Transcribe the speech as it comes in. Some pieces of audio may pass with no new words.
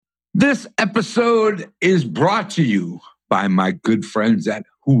This episode is brought to you by my good friends at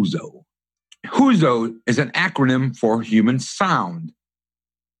Huzo. Huzo is an acronym for human sound.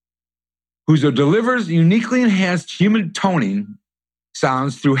 Huzo delivers uniquely enhanced human toning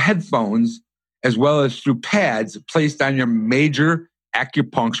sounds through headphones as well as through pads placed on your major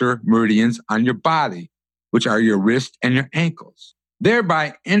acupuncture meridians on your body, which are your wrist and your ankles,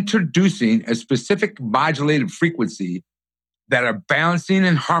 thereby introducing a specific modulated frequency that are balancing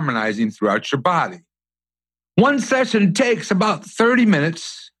and harmonizing throughout your body. One session takes about 30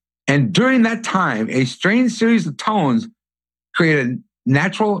 minutes, and during that time, a strange series of tones create a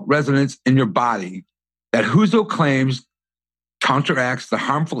natural resonance in your body that Huzo claims counteracts the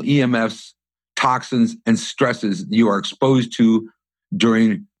harmful EMFs, toxins, and stresses you are exposed to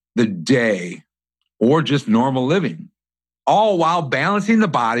during the day or just normal living, all while balancing the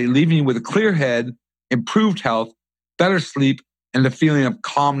body, leaving you with a clear head, improved health, better sleep, and the feeling of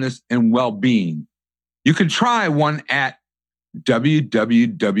calmness and well-being. You can try one at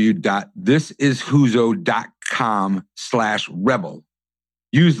www.thisishuzo.com/rebel.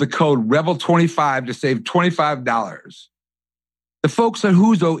 Use the code REBEL25 to save $25. The folks at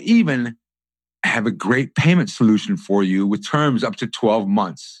Huzo even have a great payment solution for you with terms up to 12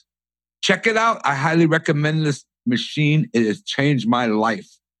 months. Check it out. I highly recommend this machine. It has changed my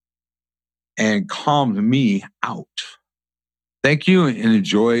life and calmed me out. Thank you and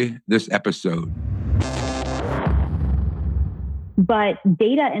enjoy this episode. But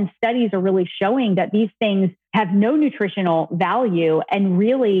data and studies are really showing that these things have no nutritional value and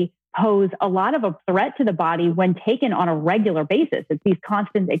really pose a lot of a threat to the body when taken on a regular basis. It's these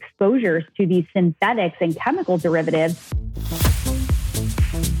constant exposures to these synthetics and chemical derivatives.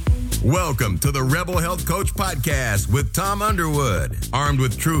 Welcome to the Rebel Health Coach Podcast with Tom Underwood. Armed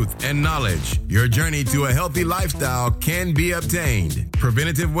with truth and knowledge, your journey to a healthy lifestyle can be obtained.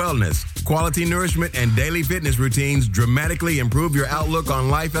 Preventative wellness, quality nourishment, and daily fitness routines dramatically improve your outlook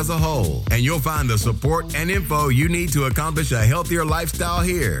on life as a whole. And you'll find the support and info you need to accomplish a healthier lifestyle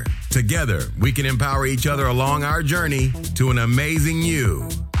here. Together, we can empower each other along our journey to an amazing you.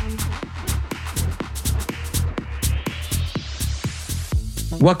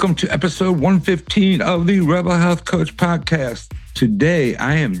 Welcome to episode 115 of the Rebel Health Coach Podcast. Today,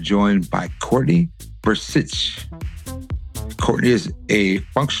 I am joined by Courtney Bursich. Courtney is a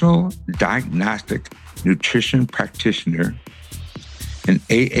functional diagnostic nutrition practitioner, an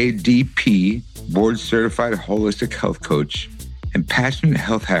AADP board-certified holistic health coach, and passionate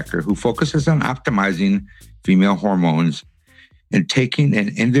health hacker who focuses on optimizing female hormones and taking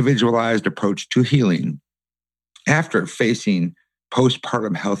an individualized approach to healing. After facing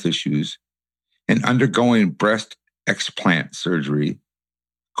postpartum health issues and undergoing breast explant surgery,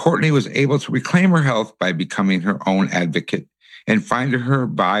 Courtney was able to reclaim her health by becoming her own advocate and finding her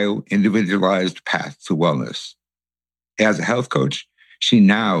bio-individualized path to wellness. As a health coach, she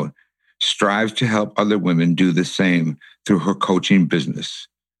now strives to help other women do the same through her coaching business,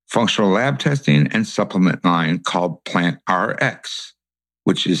 functional lab testing and supplement line called Plant RX,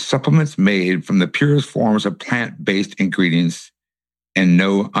 which is supplements made from the purest forms of plant-based ingredients and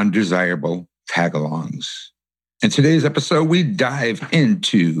no undesirable tag-alongs. In today's episode, we dive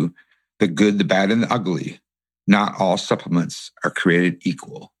into the good, the bad, and the ugly. Not all supplements are created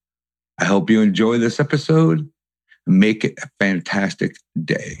equal. I hope you enjoy this episode. Make it a fantastic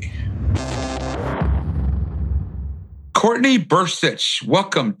day. Courtney Bursich,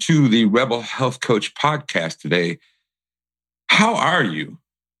 welcome to the Rebel Health Coach Podcast today. How are you?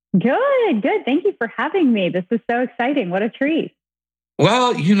 Good. Thank you for having me. This is so exciting. What a treat.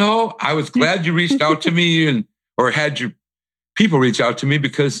 Well, I was glad you reached out to me or had your people reach out to me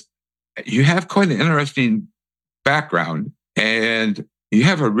because you have quite an interesting background and you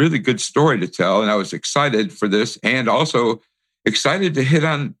have a really good story to tell. And I was excited for this and also excited to hit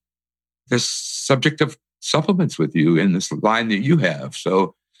on this subject of supplements with you in this line that you have.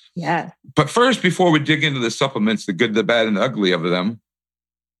 So, yeah. But first, before we dig into the supplements, the good, the bad, and the ugly of them,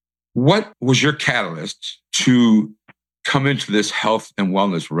 what was your catalyst to come into this health and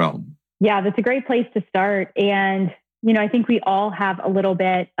wellness realm? Yeah, that's a great place to start. And, I think we all have a little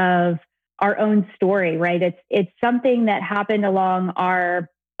bit of our own story, right? It's something that happened along our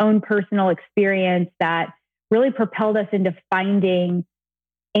own personal experience that really propelled us into finding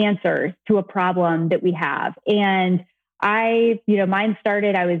answers to a problem that we have. And mine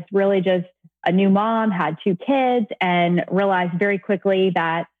started, I was really just a new mom, had 2 kids, and realized very quickly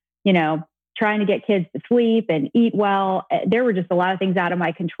that, trying to get kids to sleep and eat well, there were just a lot of things out of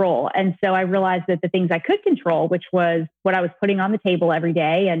my control. And so I realized that the things I could control, which was what I was putting on the table every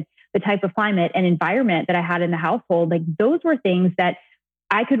day and the type of climate and environment that I had in the household, like those were things that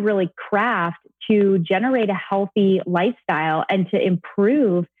I could really craft to generate a healthy lifestyle and to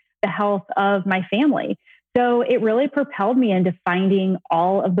improve the health of my family. So it really propelled me into finding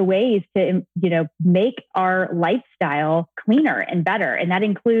all of the ways to, make our lifestyle cleaner and better. And that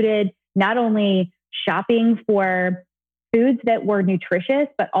included not only shopping for foods that were nutritious,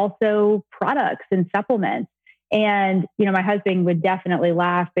 but also products and supplements. And, my husband would definitely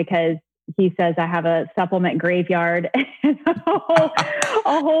laugh because he says I have a supplement graveyard and a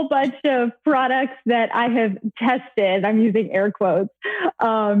whole bunch of products that I have tested. I'm using air quotes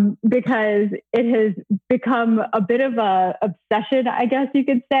because it has become a bit of a obsession, I guess you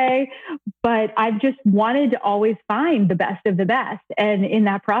could say. But I've just wanted to always find the best of the best. And in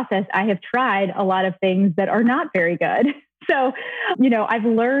that process, I have tried a lot of things that are not very good. So, I've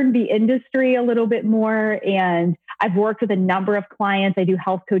learned the industry a little bit more, and I've worked with a number of clients. I do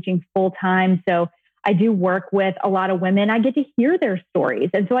health coaching full time. So I do work with a lot of women. I get to hear their stories.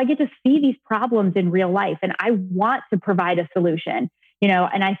 And so I get to see these problems in real life, and I want to provide a solution,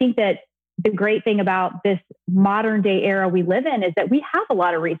 and I think that the great thing about this modern day era we live in is that we have a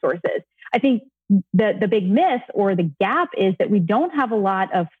lot of resources. I think the big myth or the gap is that we don't have a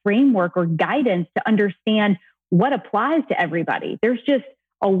lot of framework or guidance to understand what applies to everybody. There's just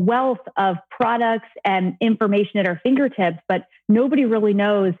a wealth of products and information at our fingertips, but nobody really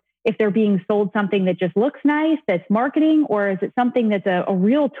knows if they're being sold something that just looks nice, that's marketing, or is it something that's a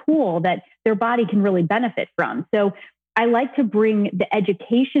real tool that their body can really benefit from. So I like to bring the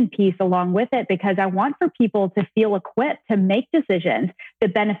education piece along with it because I want for people to feel equipped to make decisions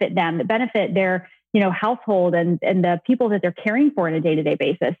that benefit them, that benefit their household and the people that they're caring for on a day-to-day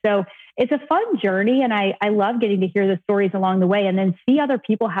basis. So it's a fun journey. And I love getting to hear the stories along the way and then see other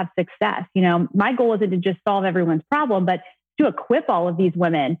people have success. My goal isn't to just solve everyone's problem, but to equip all of these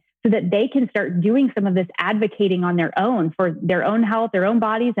women so that they can start doing some of this advocating on their own for their own health, their own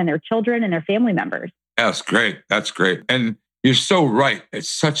bodies, and their children and their family members. That's great. That's great. And you're so right. It's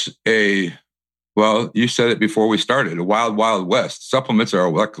such well, you said it before we started, a wild, wild west. Supplements are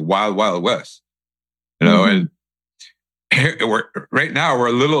like a wild, wild west. And right now we're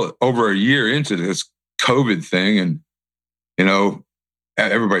a little over a year into this COVID thing. And,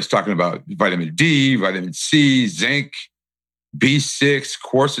 everybody's talking about vitamin D, vitamin C, zinc, B6,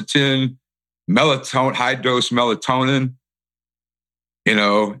 quercetin, melatonin, high dose melatonin,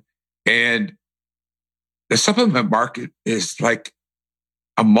 and the supplement market is like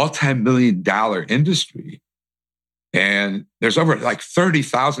a multi-million-dollar industry. And there's over like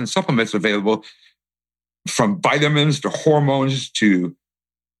 30,000 supplements available, from vitamins to hormones to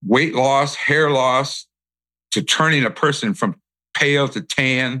weight loss, hair loss, to turning a person from pale to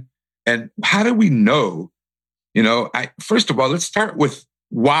tan. And how do we know? First of all, let's start with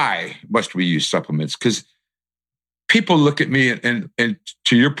why must we use supplements? Because people look at me and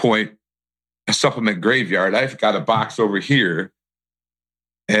to your point, a supplement graveyard. I've got a box over here,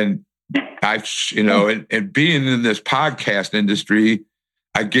 and I've, and being in this podcast industry,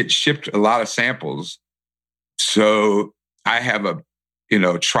 I get shipped a lot of samples. So I have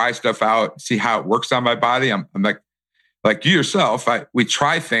try stuff out, see how it works on my body. I'm like you yourself, we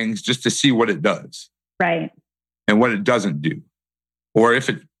try things just to see what it does. Right. And what it doesn't do. Or if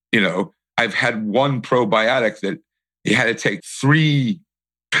it, I've had one probiotic that you had to take 3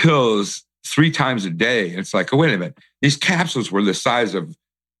 pills 3 times a day. And it's like, oh, wait a minute. These capsules were the size of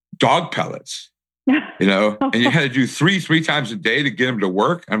dog pellets, and you had to do three times a day to get them to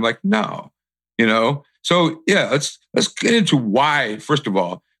work. I'm like, no, So yeah, let's get into why, first of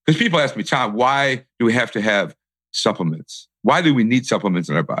all, because people ask me, Tom, why do we have to have supplements? Why do we need supplements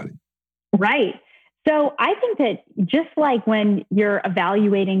in our body? Right. So I think that just like when you're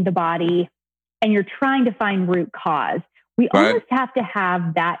evaluating the body and you're trying to find root cause, we almost have to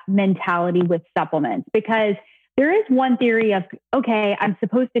have that mentality with supplements, because there is one theory of, okay, I'm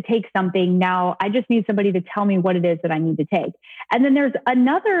supposed to take something now. I just need somebody to tell me what it is that I need to take. And then there's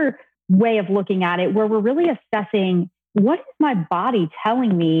another way of looking at it where we're really assessing, what is my body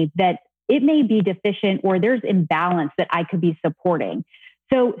telling me that it may be deficient or there's imbalance that I could be supporting?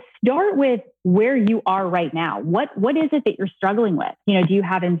 So start with where you are right now. What is it that you're struggling with? Do you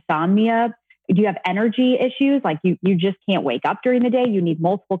have insomnia? Do you have energy issues? Like you just can't wake up during the day. You need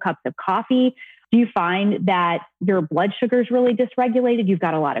multiple cups of coffee. Do you find that your blood sugar is really dysregulated? You've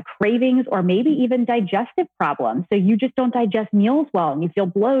got a lot of cravings, or maybe even digestive problems. So you just don't digest meals well and you feel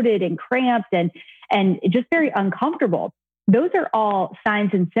bloated and cramped and just very uncomfortable. Those are all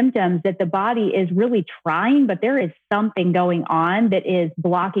signs and symptoms that the body is really trying, but there is something going on that is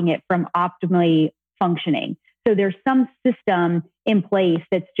blocking it from optimally functioning. So there's some system in place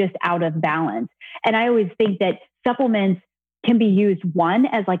that's just out of balance. And I always think that supplements can be used, one,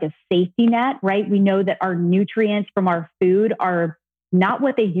 as like a safety net, right? We know that our nutrients from our food are not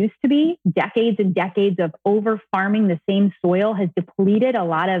what they used to be. Decades and decades of over farming the same soil has depleted a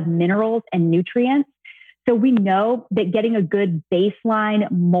lot of minerals and nutrients. So we know that getting a good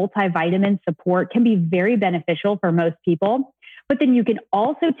baseline multivitamin support can be very beneficial for most people. But then you can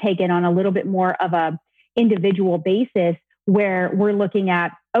also take it on a little bit more of a individual basis where we're looking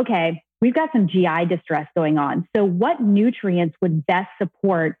at, okay, we've got some GI distress going on. So what nutrients would best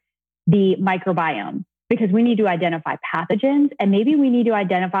support the microbiome? Because we need to identify pathogens and maybe we need to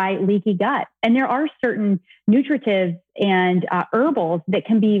identify leaky gut. And there are certain nutritives and herbals that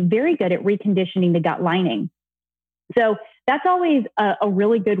can be very good at reconditioning the gut lining. So that's always a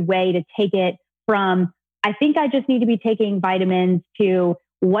really good way to take it from, I think I just need to be taking vitamins, to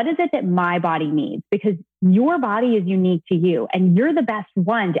what is it that my body needs? Because your body is unique to you and you're the best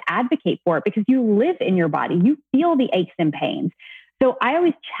one to advocate for it because you live in your body. You feel the aches and pains. So I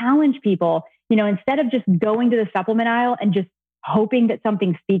always challenge people, instead of just going to the supplement aisle and just hoping that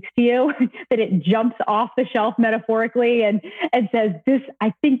something speaks to you, that it jumps off the shelf metaphorically and says,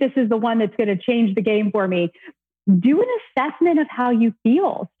 I think this is the one that's going to change the game for me. Do an assessment of how you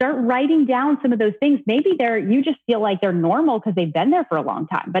feel. Start writing down some of those things. Maybe you just feel like they're normal because they've been there for a long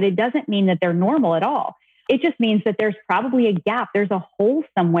time, but it doesn't mean that they're normal at all. It just means that there's probably a gap. There's a hole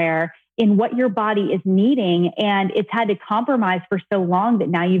somewhere in what your body is needing. And it's had to compromise for so long that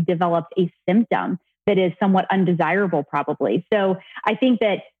now you've developed a symptom that is somewhat undesirable, probably. So I think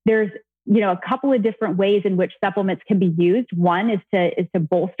that there's, a couple of different ways in which supplements can be used. One is to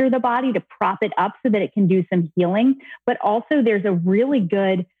bolster the body, to prop it up so that it can do some healing. But also there's a really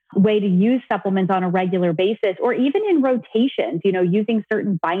good way to use supplements on a regular basis, or even in rotations, using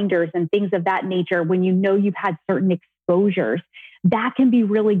certain binders and things of that nature when you've had certain exposures. That can be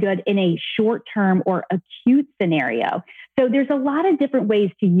really good in a short-term or acute scenario. So there's a lot of different ways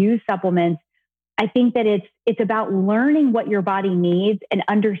to use supplements. I think that it's about learning what your body needs and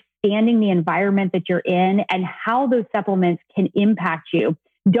understanding the environment that you're in and how those supplements can impact you.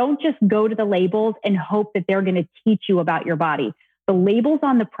 Don't just go to the labels and hope that they're going to teach you about your body. The labels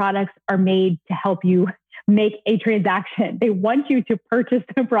on the products are made to help you make a transaction. They want you to purchase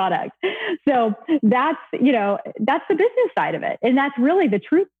the product. So that's the business side of it. And that's really the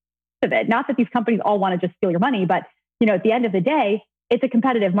truth of it. Not that these companies all want to just steal your money, but at the end of the day, it's a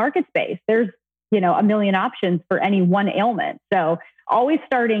competitive market space. There's, a million options for any one ailment. So always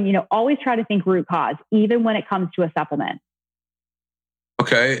always try to think root cause, even when it comes to a supplement.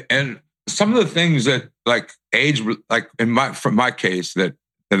 Okay. And some of the things that like age, like from my case that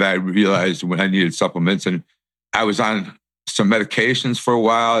I realized when I needed supplements, and I was on some medications for a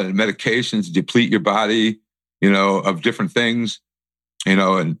while, and medications deplete your body, of different things,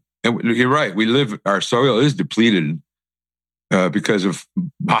 and you're right. Our soil is depleted because of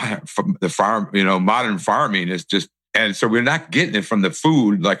the farm, modern farming is just, and so we're not getting it from the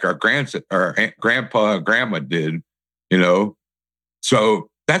food like our grandpa and grandma did, So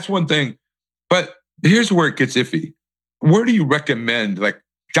that's one thing. But here's where it gets iffy. Where do you recommend, like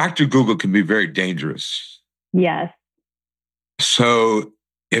Dr. Google can be very dangerous. Yes. So,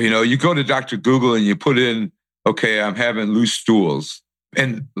 you go to Dr. Google and you put in, okay, I'm having loose stools.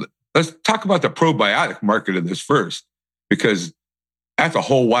 And let's talk about the probiotic market of this first, because that's a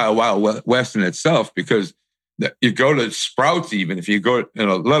whole wild west in itself, because you go to Sprouts, even if you go,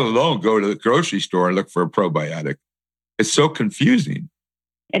 let alone go to the grocery store and look for a probiotic. It's so confusing.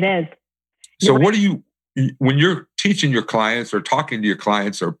 It is. So when you're teaching your clients or talking to your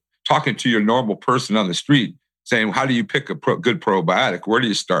clients or talking to your normal person on the street, saying, how do you pick a good probiotic? Where do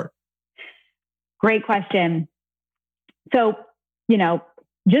you start? Great question. So,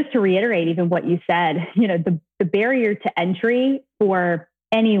 just to reiterate even what you said, the barrier to entry for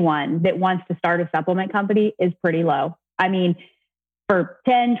anyone that wants to start a supplement company is pretty low. I mean, for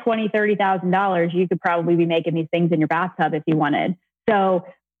 $10,000, $20,000, $30,000, you could probably be making these things in your bathtub if you wanted. So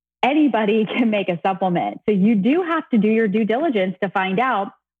anybody can make a supplement. So you do have to do your due diligence to find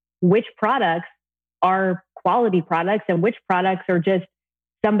out which products are quality products and which products are just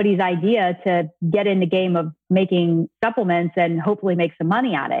somebody's idea to get in the game of making supplements and hopefully make some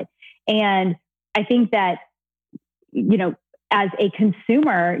money at it. And I think that, as a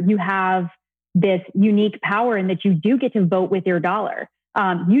consumer, you have this unique power in that you do get to vote with your dollar.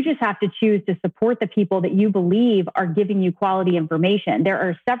 You just have to choose to support the people that you believe are giving you quality information. There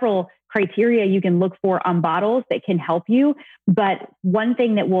are several criteria you can look for on bottles that can help you. But one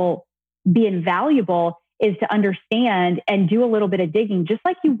thing that will be invaluable is to understand and do a little bit of digging, just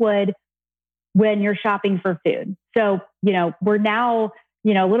like you would when you're shopping for food. So, we're now,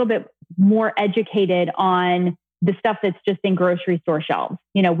 a little bit more educated on the stuff that's just in grocery store shelves.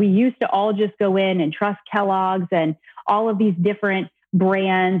 You know, we used to all just go in and trust Kellogg's and all of these different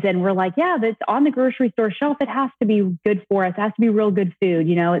brands. And we're like, yeah, that's on the grocery store shelf. It has to be good for us. It has to be real good food.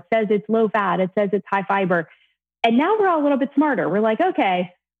 You know, it says it's low fat. It says it's high fiber. And now we're all a little bit smarter. We're like,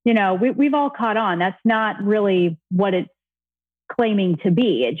 okay, you know, we've all caught on. That's not really what it's claiming to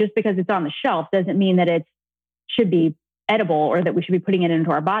be. Just because it's on the shelf doesn't mean that it should be edible or that we should be putting it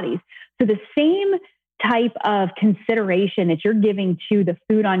into our bodies. So the same type of consideration that you're giving to the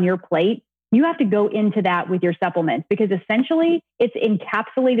food on your plate, you have to go into that with your supplements, because essentially it's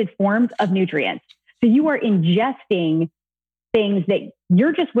encapsulated forms of nutrients. So you are ingesting things that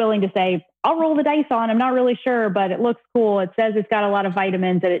you're just willing to say, I'll roll the dice on. I'm not really sure, but it looks cool. It says it's got a lot of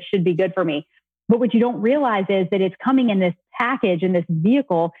vitamins and it should be good for me. But what you don't realize is that it's coming in this package, in this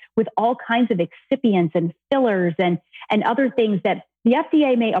vehicle, with all kinds of excipients and fillers and other things that the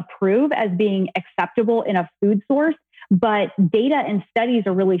FDA may approve as being acceptable in a food source. But data and studies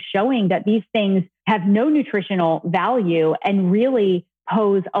are really showing that these things have no nutritional value and really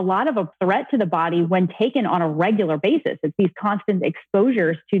pose a lot of a threat to the body when taken on a regular basis. It's these constant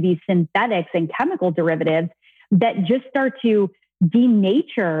exposures to these synthetics and chemical derivatives that just start to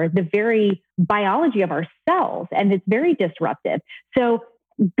denature the very biology of our cells. And it's very disruptive. So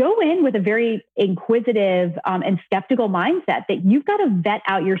go in with a very inquisitive and skeptical mindset that you've got to vet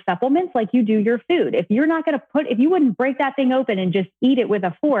out your supplements like you do your food. If you're not going to if you wouldn't break that thing open and just eat it with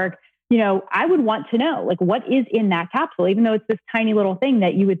a fork, you know, I would want to know, like, what is in that capsule, even though it's this tiny little thing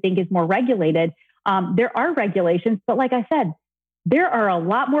that you would think is more regulated. There are regulations, but like I said, there are a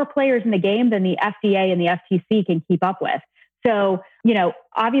lot more players in the game than the FDA and the FTC can keep up with. So, you know,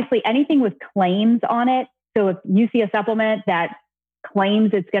 obviously anything with claims on it. So if you see a supplement that claims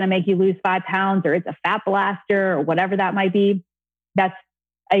it's going to make you lose 5 pounds, or it's a fat blaster, or whatever that might be, that's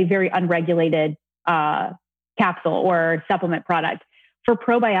a very unregulated capsule or supplement product. For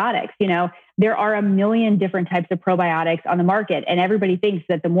probiotics, you know, there are a million different types of probiotics on the market, and everybody thinks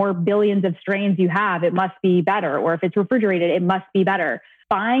that the more billions of strains you have, it must be better, or if it's refrigerated, it must be better.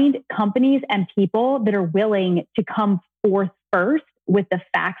 Find companies and people that are willing to come forth first with the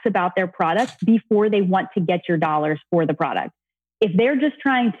facts about their product before they want to get your dollars for the product. If they're just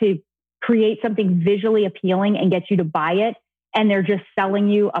trying to create something visually appealing and get you to buy it, and they're just selling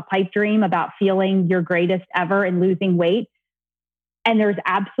you a pipe dream about feeling your greatest ever and losing weight, and there's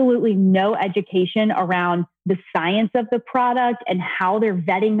absolutely no education around the science of the product and how they're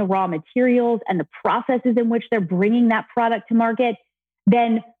vetting the raw materials and the processes in which they're bringing that product to market,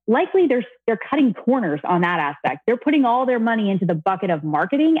 then likely they're cutting corners on that aspect. They're putting all their money into the bucket of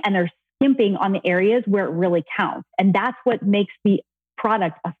marketing, and they're skimping on the areas where it really counts. And that's what makes the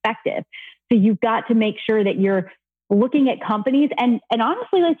product effective. So you've got to make sure that you're looking at companies, and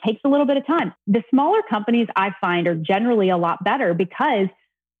honestly, it takes a little bit of time. The smaller companies I find are generally a lot better because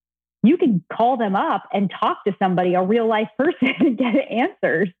you can call them up and talk to somebody, a real life person, and get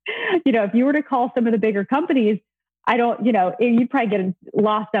answers. You know, if you were to call some of the bigger companies, you'd probably get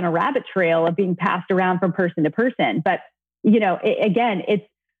lost on a rabbit trail of being passed around from person to person. But, you know,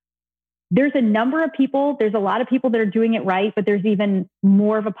 there's a number of people, there's a lot of people that are doing it right, but there's even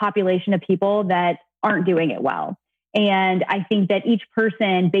more of a population of people that aren't doing it well. And I think that each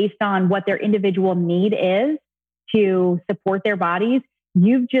person, based on what their individual need is to support their bodies,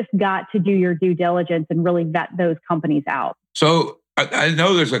 you've just got to do your due diligence and really vet those companies out. So I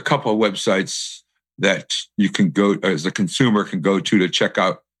know there's a couple of websites that you can go, as a consumer, can go to check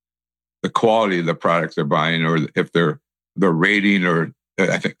out the quality of the products they're buying, or if they're rating, or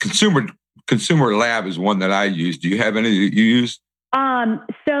I think Consumer Lab is one that I use. Do you have any that you use?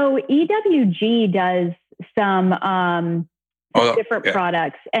 So EWG does some different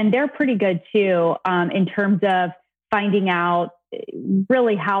products, and they're pretty good too, in terms of finding out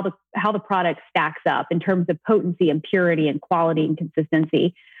really how the product stacks up in terms of potency and purity and quality and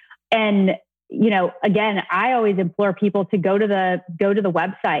consistency. And, you know, again, I always implore people to go to the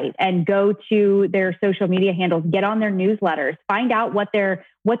website and go to their social media handles, get on their newsletters, find out what they're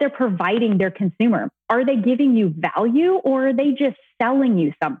providing their consumer. Are they giving you value, or are they just selling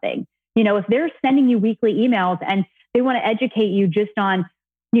you something? You know, if they're sending you weekly emails and they want to educate you just on,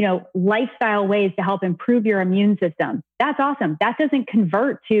 you know, lifestyle ways to help improve your immune system, that's awesome. That doesn't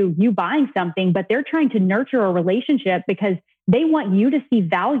convert to you buying something, but they're trying to nurture a relationship because they want you to see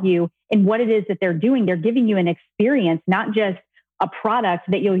value in what it is that they're doing. They're giving you an experience, not just a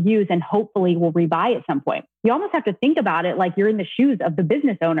product that you'll use and hopefully will rebuy at some point. You almost have to think about it like you're in the shoes of the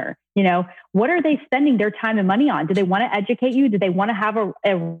business owner. You know, what are they spending their time and money on? Do they want to educate you? Do they want to have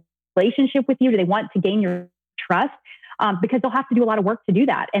a relationship with you? Do they want to gain your trust? Because they'll have to do a lot of work to do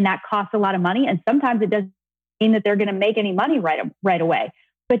that. And that costs a lot of money. And sometimes it doesn't mean that they're going to make any money right away.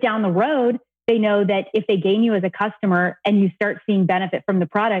 But down the road, they know that if they gain you as a customer and you start seeing benefit from the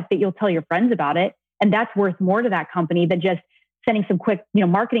product, that you'll tell your friends about it. And that's worth more to that company than just sending some quick,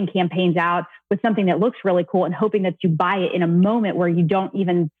 marketing campaigns out with something that looks really cool and hoping that you buy it in a moment where you don't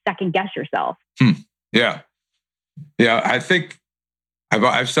even second guess yourself. Yeah. Yeah. I think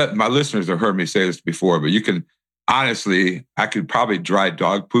I've said, my listeners have heard me say this before, but you can honestly, I could probably dry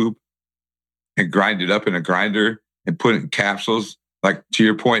dog poop and grind it up in a grinder and put it in capsules, like to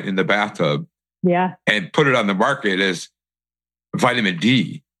your point, in the bathtub. Yeah. And put it on the market as vitamin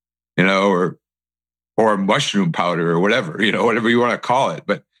D, or mushroom powder or whatever, whatever you want to call it.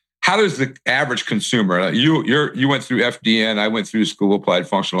 But how does the average consumer, you went through FDN, I went through School of Applied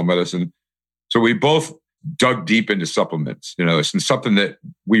Functional Medicine. So we both dug deep into supplements. It's something that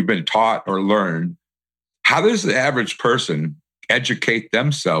we've been taught or learned. How does the average person educate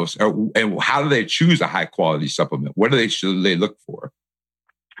themselves, and how do they choose a high quality supplement? What should they look for?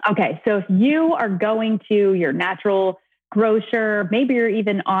 Okay, so if you are going to your natural grocer, maybe you're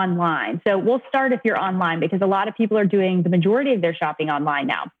even online. So we'll start if you're online, because a lot of people are doing the majority of their shopping online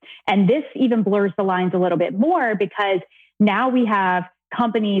now. And this even blurs the lines a little bit more, because now we have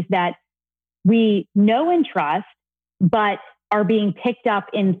companies that we know and trust, but are being picked up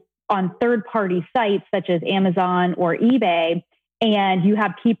on third-party sites such as Amazon or eBay. And you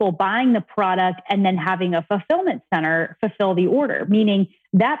have people buying the product and then having a fulfillment center fulfill the order, meaning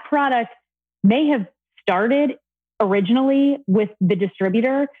that product may have started originally with the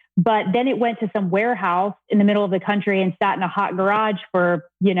distributor, but then it went to some warehouse in the middle of the country and sat in a hot garage for,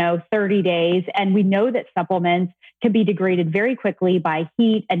 30 days. And we know that supplements can be degraded very quickly by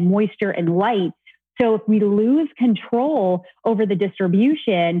heat and moisture and light. So if we lose control over the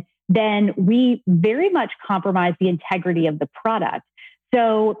distribution, then we very much compromise the integrity of the product.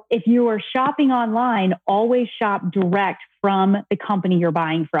 So if you are shopping online, always shop direct from the company you're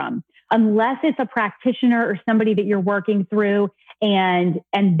buying from. Unless it's a practitioner or somebody that you're working through and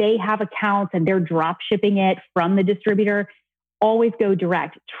they have accounts and they're drop shipping it from the distributor, always go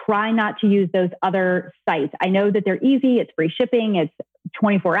direct. Try not to use those other sites. I know that they're easy. It's free shipping. It's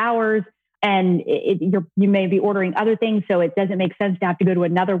 24 hours. And you may be ordering other things, so it doesn't make sense to have to go to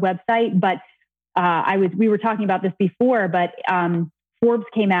another website. But we were talking about this before, but Forbes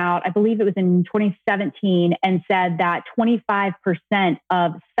came out, I believe it was in 2017, and said that 25%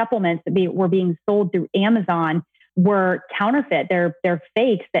 of supplements that were being sold through Amazon were counterfeit. They're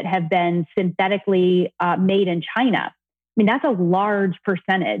fakes that have been synthetically made in China. I mean, that's a large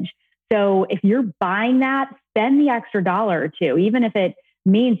percentage. So if you're buying that, spend the extra $1 or $2, even if it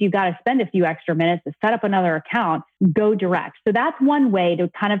means you've got to spend a few extra minutes to set up another account, go direct. So that's one way to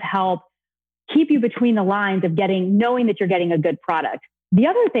kind of help keep you between the lines of knowing that you're getting a good product. The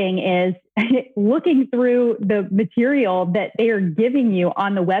other thing is looking through the material that they are giving you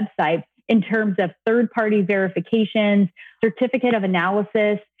on the website in terms of third-party verifications, certificate of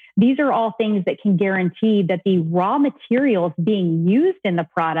analysis. These are all things that can guarantee that the raw materials being used in the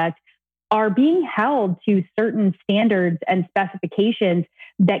product are being held to certain standards and specifications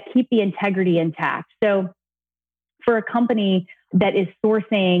that keep the integrity intact. So for a company that is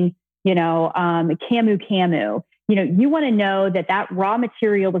sourcing, Camu, you want to know that raw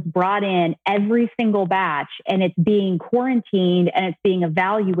material was brought in every single batch and it's being quarantined and it's being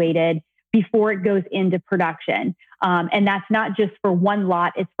evaluated before it goes into production. And that's not just for one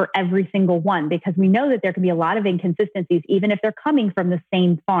lot, it's for every single one, because we know that there can be a lot of inconsistencies, even if they're coming from the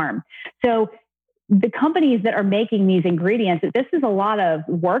same farm. So the companies that are making these ingredients, this is a lot of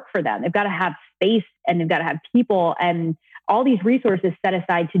work for them. They've got to have space and they've got to have people and all these resources set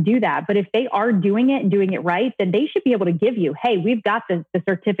aside to do that. But if they are doing it and doing it right, then they should be able to give you, hey, we've got the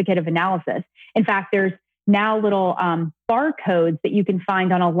certificate of analysis. In fact, there's now little barcodes that you can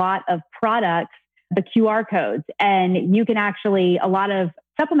find on a lot of products, the QR codes. And you can actually, a lot of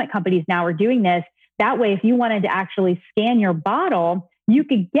supplement companies now are doing this. That way, if you wanted to actually scan your bottle, you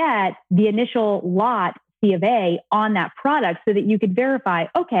could get the initial lot C of A on that product so that you could verify,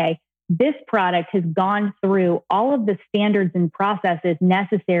 okay, this product has gone through all of the standards and processes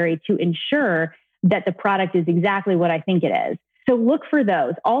necessary to ensure that the product is exactly what I think it is. So look for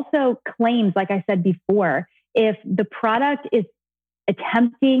those. Also, claims, like I said before, if the product is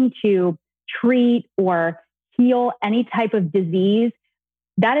attempting to treat or heal any type of disease,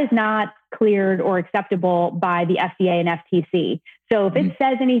 that is not cleared or acceptable by the FDA and FTC. So if it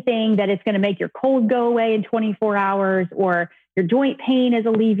says anything that it's going to make your cold go away in 24 hours or your joint pain is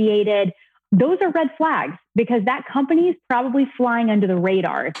alleviated, those are red flags because that company is probably flying under the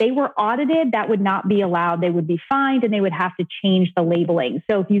radar. If they were audited, that would not be allowed. They would be fined and they would have to change the labeling.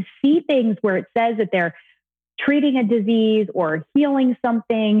 So if you see things where it says that they're treating a disease or healing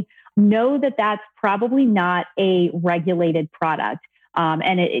something, know that that's probably not a regulated product.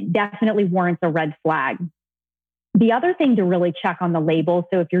 And it definitely warrants a red flag. The other thing to really check on the label,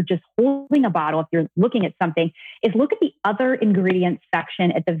 so if you're just holding a bottle, if you're looking at something, is look at the other ingredients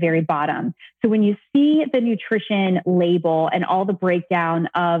section at the very bottom. So when you see the nutrition label and all the breakdown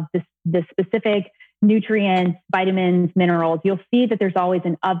of the specific nutrients, vitamins, minerals, you'll see that there's always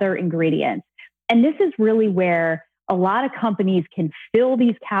an other ingredients. And this is really where a lot of companies can fill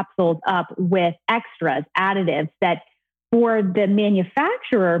these capsules up with extras, additives that for the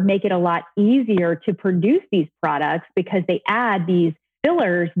manufacturer make it a lot easier to produce these products because they add these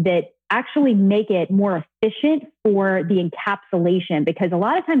fillers that actually make it more efficient for the encapsulation. Because a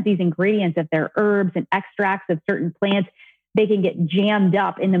lot of times these ingredients, if they're herbs and extracts of certain plants, they can get jammed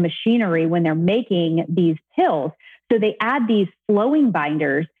up in the machinery when they're making these pills. So they add these flowing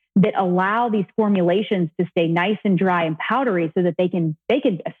binders that allow these formulations to stay nice and dry and powdery so that they can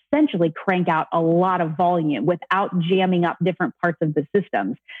essentially crank out a lot of volume without jamming up different parts of the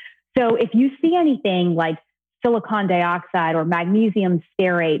systems. So if you see anything like silicon dioxide or magnesium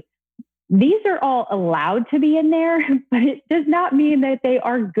stearate, these are all allowed to be in there, but it does not mean that they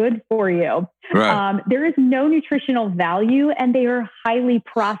are good for you. Right. There is no nutritional value, and they are highly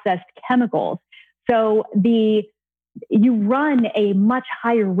processed chemicals. So you run a much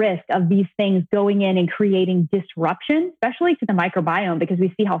higher risk of these things going in and creating disruption, especially to the microbiome, because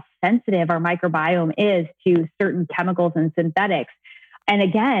we see how sensitive our microbiome is to certain chemicals and synthetics. And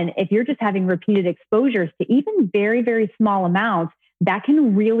again, if you're just having repeated exposures to even very, very small amounts, that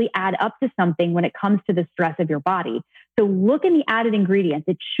can really add up to something when it comes to the stress of your body. So look in the added ingredients.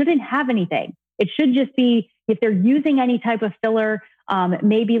 It shouldn't have anything. It should just be, if they're using any type of filler,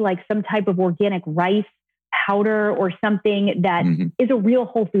 maybe like some type of organic rice powder or something that is a real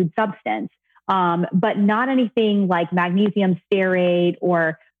whole food substance, but not anything like magnesium stearate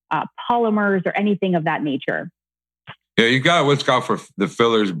or polymers or anything of that nature. Yeah, you got to look out for the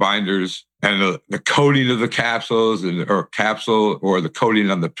fillers, binders, and the coating of the capsules or capsule, or the coating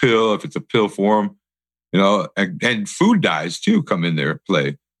on the pill if it's a pill form, and food dyes too come in there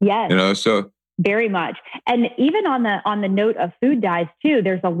play. Yes. So very much. And even on the note of food dyes too,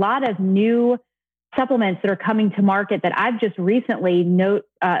 there's a lot of new supplements that are coming to market that I've just recently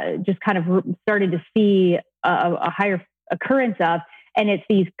just kind of started to see a higher occurrence of. And it's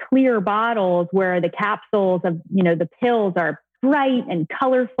these clear bottles where the capsules of, the pills are bright and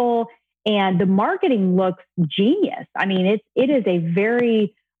colorful, and the marketing looks genius. I mean, it is a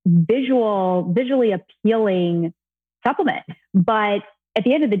very visually appealing supplement. But at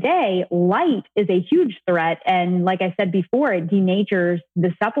the end of the day, light is a huge threat. And like I said before, it denatures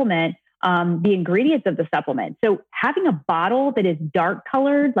the supplement, the ingredients of the supplement. So having a bottle that is dark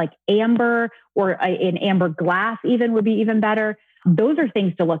colored, like amber or an amber glass even would be even better. Those are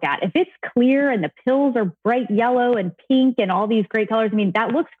things to look at. If it's clear and the pills are bright yellow and pink and all these great colors, I mean,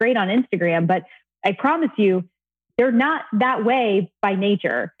 that looks great on Instagram, but I promise you, they're not that way by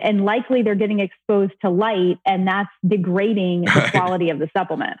nature. And likely they're getting exposed to light, and that's degrading the quality of the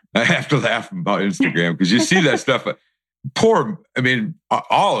supplement. I have to laugh about Instagram because you see that stuff.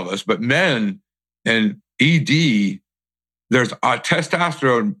 All of us, but men and ED, there's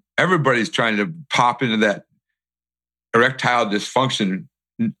testosterone. Everybody's trying to pop into that erectile dysfunction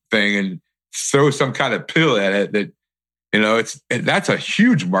thing and throw some kind of pill at it that, that's a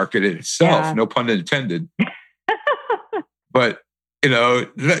huge market in itself, no pun intended. But, and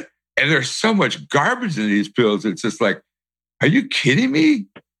there's so much garbage in these pills. It's just like, are you kidding me?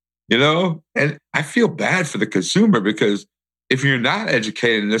 And I feel bad for the consumer because if you're not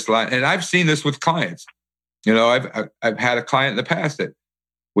educated in this line, and I've seen this with clients, I've had a client in the past that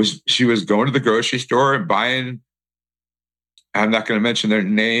she was going to the grocery store and buying, I'm not going to mention their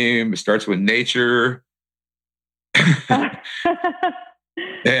name. It starts with nature.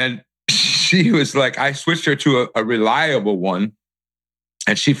 And she was like, I switched her to a reliable one,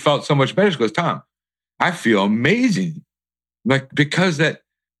 and she felt so much better. She goes, Tom, I feel amazing. Because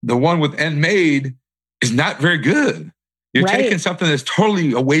the one with N made is not very good. You're taking something that's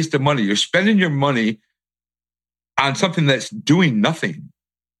totally a waste of money. You're spending your money on something that's doing nothing,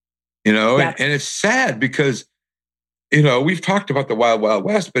 and it's sad because, we've talked about the wild, wild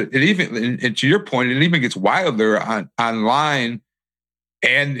west, but it even, and to your point, it even gets wilder online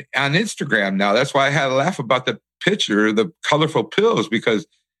and on Instagram now. That's why I had to laugh about the picture, the colorful pills, because,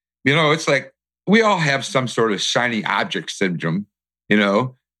 it's like we all have some sort of shiny object syndrome,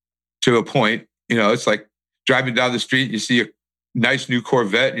 to a point. It's like driving down the street, you see a nice new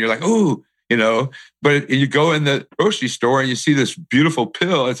Corvette and you're like, ooh, but you go in the grocery store and you see this beautiful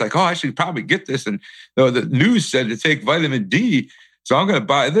pill. It's like, oh, I should probably get this. And the news said to take vitamin D, so I'm going to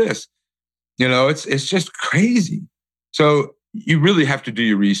buy this. It's just crazy. So you really have to do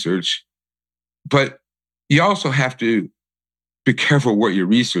your research, but you also have to be careful what you're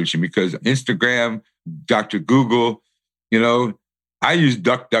researching, because Instagram, Dr. Google, I use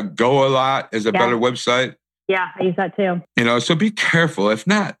DuckDuckGo a lot as a better website. Yeah, I use that too. So be careful. If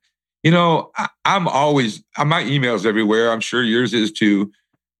not, I'm always, my email's everywhere. I'm sure yours is too.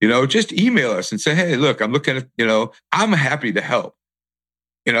 Just email us and say, hey, look, I'm looking at, I'm happy to help,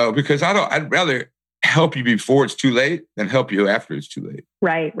 because I'd rather help you before it's too late than help you after it's too late.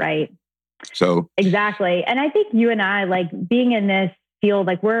 Right. So exactly. And I think you and I, like, being in this field,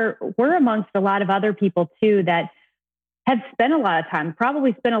 like we're amongst a lot of other people too that have spent a lot of time,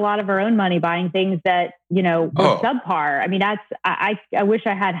 probably spent a lot of our own money buying things that, were subpar. I mean, I wish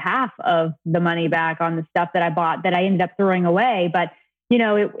I had half of the money back on the stuff that I bought that I ended up throwing away. But,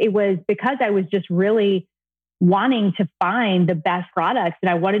 it was because I was just really wanting to find the best products, and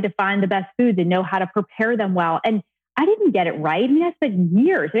I wanted to find the best foods and know how to prepare them well. And I didn't get it right. I mean, I spent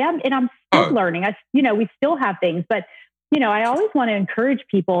years, and I'm still learning. We still have things, but, I always want to encourage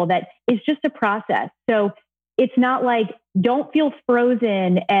people that it's just a process. So it's not like, don't feel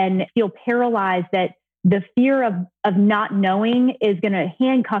frozen and feel paralyzed that the fear of not knowing is going to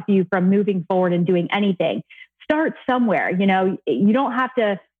handcuff you from moving forward and doing anything. Start somewhere. You don't have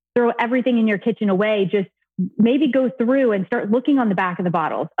to throw everything in your kitchen away. Just maybe go through and start looking on the back of the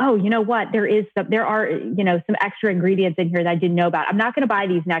bottles. Oh, you know what? There are some extra ingredients in here that I didn't know about. I'm not going to buy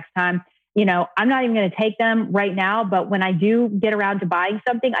these next time. I'm not even going to take them right now. But when I do get around to buying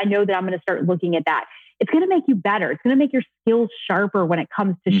something, I know that I'm going to start looking at that. It's going to make you better. It's going to make your skills sharper when it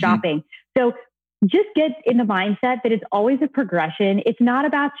comes to shopping. So just get in the mindset that it's always a progression. It's not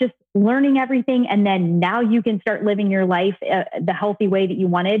about just learning everything and then now you can start living your life the healthy way that you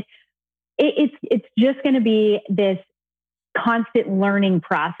wanted. It's just going to be this constant learning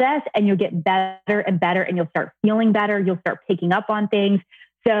process, and you'll get better and better, and you'll start feeling better. You'll start picking up on things.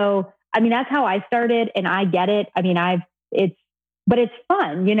 So, I mean, that's how I started, and I get it. I mean, but it's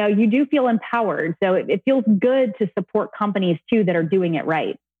fun. You do feel empowered. So it feels good to support companies too that are doing it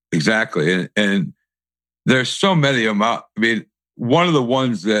right. Exactly. And there's so many of them. I mean, one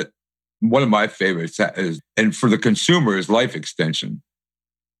of my favorites is, and for the consumer, is life extension.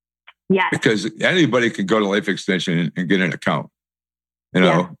 Yeah. Because anybody can go to life extension and get an account,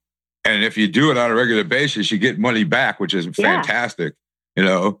 and if you do it on a regular basis, you get money back, which is fantastic,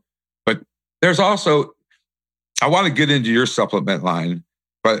 but there's also, I want to get into your supplement line,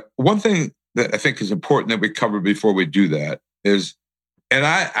 but one thing that I think is important that we cover before we do that is, and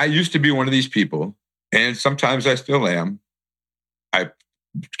I used to be one of these people, and sometimes I still am. I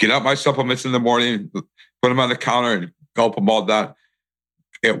get out my supplements in the morning, put them on the counter, and gulp them all down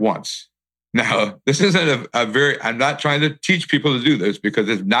at once. Now, this isn't I'm not trying to teach people to do this because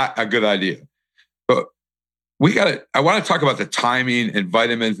it's not a good idea. But I want to talk about the timing and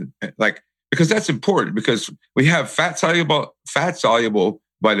vitamins, because that's important, because we have fat soluble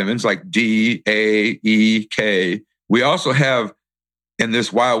vitamins like D, A, E, K. We also have, in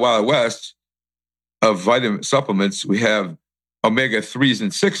this wild west of vitamin supplements, we have omega-3s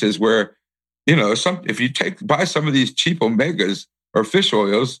and 6s where, if you buy some of these cheap omegas or fish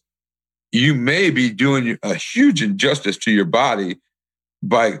oils, you may be doing a huge injustice to your body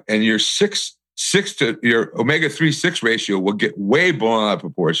and your your omega-3/6 ratio will get way blown out of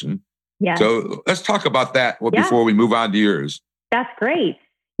proportion. Yeah. So let's talk about that before we move on to yours. That's great.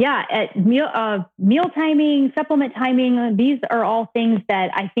 Yeah. Meal timing, supplement timing, these are all things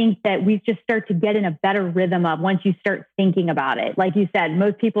that I think that we just start to get in a better rhythm of once you start thinking about it. Like you said,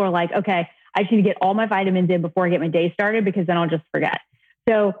 most people are like, okay, I just need to get all my vitamins in before I get my day started because then I'll just forget.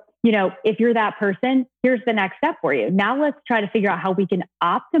 So, if you're that person, here's the next step for you. Now let's try to figure out how we can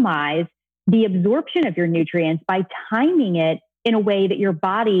optimize the absorption of your nutrients by timing it in a way that your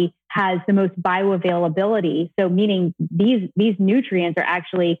body has the most bioavailability. So meaning these nutrients are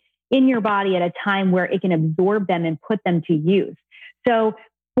actually in your body at a time where it can absorb them and put them to use. So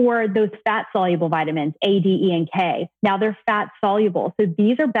for those fat soluble vitamins, A, D, E, and K, now they're fat soluble. So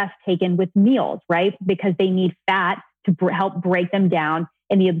these are best taken with meals, right? Because they need fat to help break them down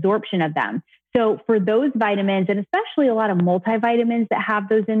and the absorption of them. So for those vitamins, and especially a lot of multivitamins that have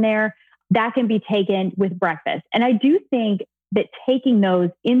those in there, that can be taken with breakfast. And I do think that taking those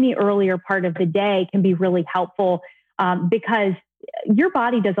in the earlier part of the day can be really helpful because your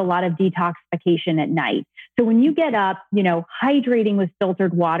body does a lot of detoxification at night. So when you get up, hydrating with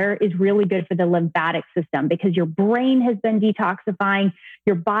filtered water is really good for the lymphatic system because your brain has been detoxifying,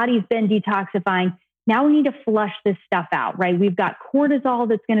 your body's been detoxifying. Now we need to flush this stuff out, right? We've got cortisol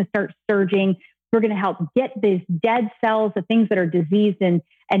that's going to start surging. We're going to help get these dead cells, the things that are diseased and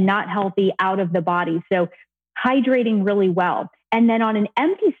not healthy, out of the body. So hydrating really well. And then on an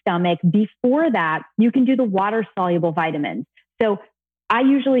empty stomach, before that, you can do the water-soluble vitamins. So I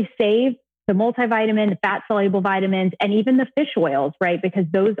usually save the multivitamin, the fat-soluble vitamins, and even the fish oils, right? Because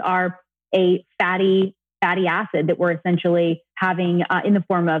those are a fatty acid that we're essentially having in the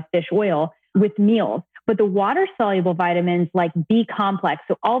form of fish oil with meals. But the water-soluble vitamins like B complex,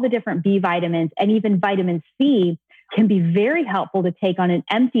 so all the different B vitamins and even vitamin C can be very helpful to take on an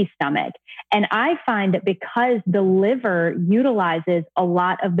empty stomach. And I find that because the liver utilizes a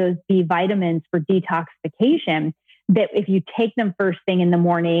lot of those B vitamins for detoxification, that if you take them first thing in the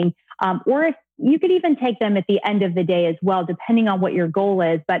morning, or if you could even take them at the end of the day as well, depending on what your goal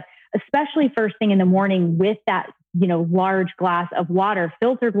is, but especially first thing in the morning with that, large glass of water,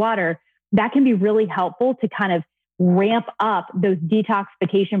 filtered water, that can be really helpful to kind of ramp up those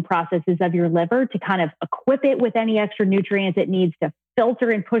detoxification processes of your liver, to kind of equip it with any extra nutrients it needs to filter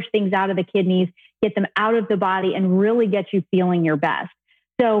and push things out of the kidneys, get them out of the body, and really get you feeling your best.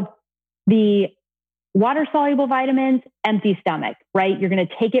 So the water-soluble vitamins, empty stomach, right? You're going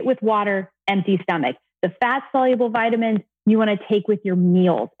to take it with water, empty stomach. The fat-soluble vitamins, you want to take with your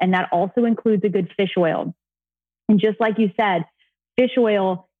meals. And that also includes a good fish oil. And just like you said, fish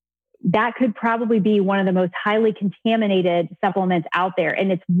oil, that could probably be one of the most highly contaminated supplements out there.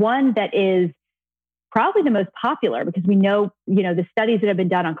 And it's one that is probably the most popular because we know, the studies that have been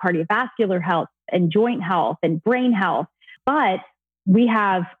done on cardiovascular health and joint health and brain health. But we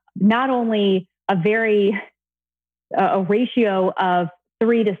have not only a ratio of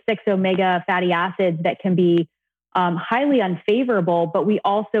 3 to 6 omega fatty acids that can be highly unfavorable, but we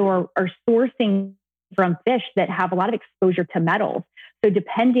also are sourcing from fish that have a lot of exposure to metals. So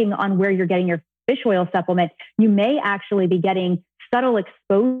depending on where you're getting your fish oil supplement, you may actually be getting subtle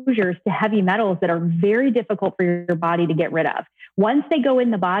exposures to heavy metals that are very difficult for your body to get rid of. Once they go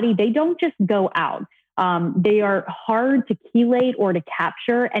in the body, they don't just go out. They are hard to chelate or to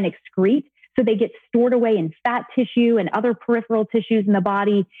capture and excrete. So they get stored away in fat tissue and other peripheral tissues in the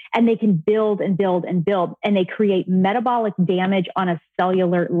body, and they can build and build and build, and they create metabolic damage on a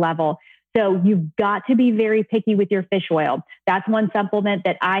cellular level. So you've got to be very picky with your fish oil. That's one supplement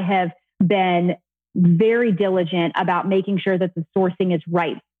that I have been very diligent about making sure that the sourcing is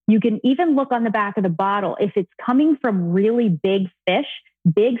right. You can even look on the back of the bottle. If it's coming from really big fish,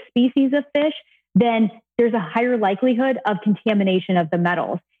 big species of fish, then there's a higher likelihood of contamination of the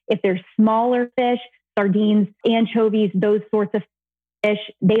metals. If they're smaller fish, sardines, anchovies, those sorts of fish,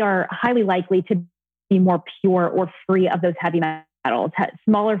 they are highly likely to be more pure or free of those heavy metals.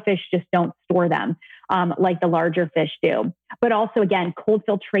 Smaller fish just don't store them like the larger fish do. But also, again, cold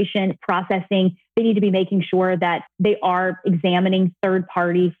filtration, processing, they need to be making sure that they are examining third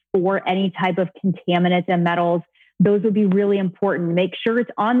party for any type of contaminants and metals. Those would be really important. Make sure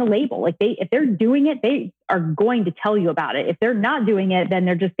it's on the label. If they're doing it, they are going to tell you about it. If they're not doing it, then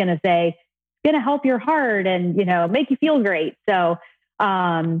they're just going to say, it's going to help your heart and, make you feel great. So,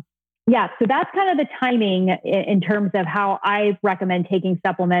 so that's kind of the timing in terms of how I recommend taking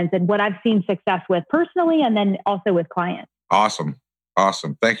supplements and what I've seen success with personally, and then also with clients. Awesome.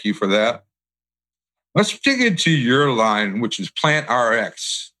 Thank you for that. Let's dig into your line, which is Plant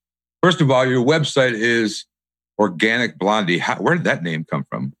RX. First of all, your website is Organic Blondie. Where did that name come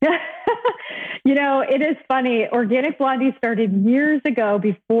from? It is funny. Organic Blondie started years ago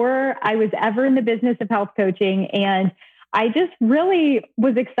before I was ever in the business of health coaching. And I just really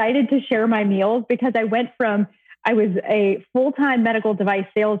was excited to share my meals because I was a full-time medical device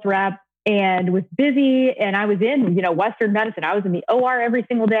sales rep and was busy. And I was in, Western medicine. I was in the OR every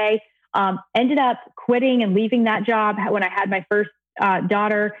single day. Ended up quitting and leaving that job when I had my first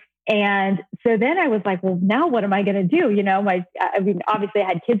daughter. And so then I was like, well, now what am I going to do? Obviously I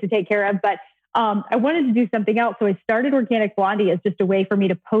had kids to take care of, but I wanted to do something else. So I started Organic Blondie as just a way for me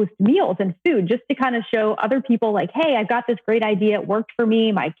to post meals and food, just to kind of show other people like, hey, I've got this great idea. It worked for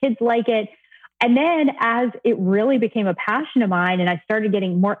me. My kids like it. And then as it really became a passion of mine and I started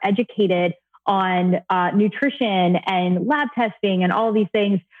getting more educated on nutrition and lab testing and all of these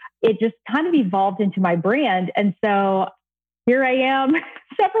things, it just kind of evolved into my brand. And so here I am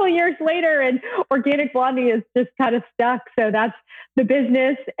several years later, and Organic Blondie is just kind of stuck. So that's the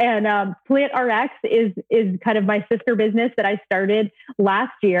business. And Plant RX is kind of my sister business that I started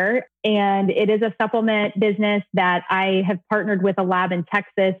last year. And it is a supplement business that I have partnered with a lab in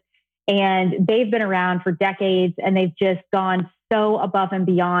Texas. And they've been around for decades, and they've just gone so above and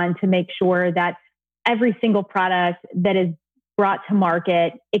beyond to make sure that every single product that is brought to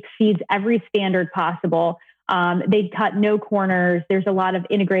market exceeds every standard possible. They cut no corners. There's a lot of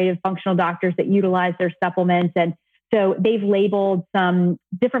integrative functional doctors that utilize their supplements. And so they've labeled some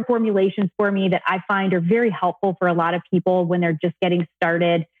different formulations for me that I find are very helpful for a lot of people when they're just getting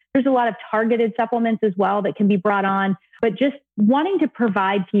started. There's a lot of targeted supplements as well that can be brought on, but just wanting to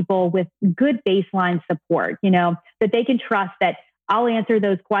provide people with good baseline support, that they can trust that I'll answer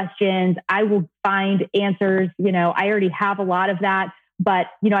those questions. I will find answers. I already have a lot of that, but,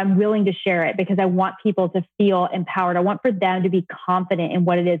 I'm willing to share it because I want people to feel empowered. I want for them to be confident in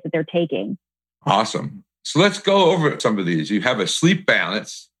what it is that they're taking. Awesome. So let's go over some of these. You have a sleep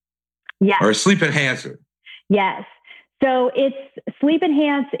balance, yes, or a sleep enhancer. Yes. So Sleep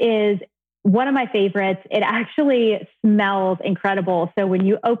Enhance is one of my favorites. It actually smells incredible. So when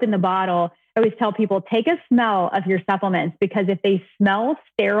you open the bottle, I always tell people, take a smell of your supplements, because if they smell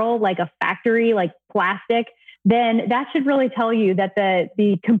sterile, like a factory, like plastic, then that should really tell you that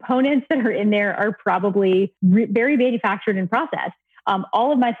the components that are in there are probably very manufactured and processed.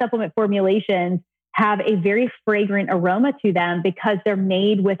 All of my supplement formulations have a very fragrant aroma to them because they're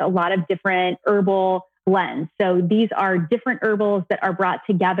made with a lot of different herbal blends. So these are different herbals that are brought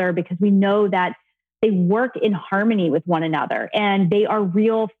together because we know that they work in harmony with one another, and they are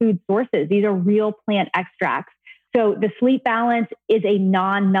real food sources. These are real plant extracts. So the Sleep Balance is a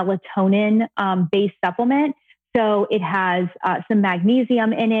non-melatonin based supplement. So it has some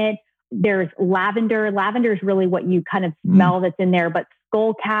magnesium in it. There's lavender. Lavender is really what you kind of smell that's in there, but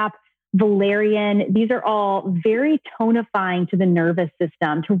skullcap, valerian, these are all very tonifying to the nervous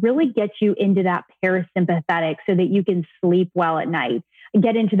system to really get you into that parasympathetic so that you can sleep well at night and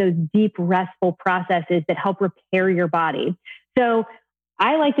get into those deep restful processes that help repair your body. So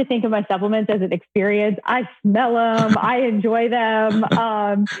I like to think of my supplements as an experience. I smell them. I enjoy them.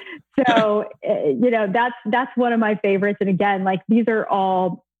 So that's one of my favorites. And again, like, these are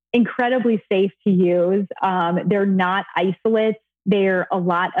all incredibly safe to use. They're not isolates. They're a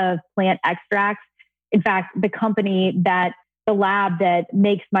lot of plant extracts. In fact, the lab that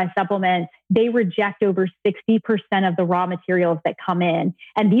makes my supplements, they reject over 60% of the raw materials that come in.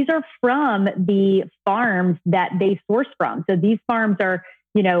 And these are from the farms that they source from. So these farms are,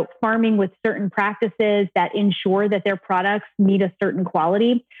 farming with certain practices that ensure that their products meet a certain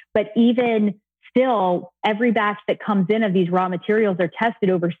quality. But even still, every batch that comes in of these raw materials are tested.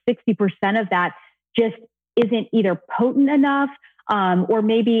 Over 60% of that just isn't either potent enough, or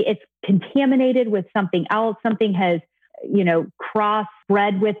maybe it's contaminated with something else. Something has,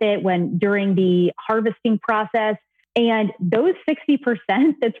 crossbred with it during the harvesting process. And those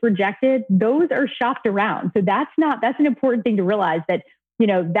 60% that's rejected, those are shopped around. So that's an important thing to realize, that,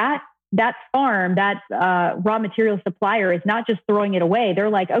 that farm, that raw material supplier is not just throwing it away. They're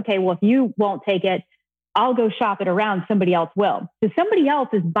like, okay, well, if you won't take it, I'll go shop it around. Somebody else will. So somebody else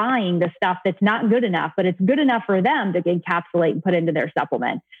is buying the stuff that's not good enough, but it's good enough for them to encapsulate and put into their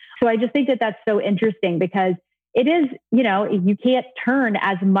supplement. So I just think that that's so interesting, because it is, you can't turn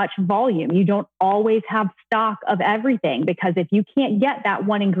as much volume. You don't always have stock of everything, because if you can't get that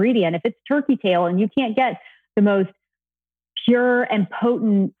one ingredient, if it's turkey tail and you can't get the most pure and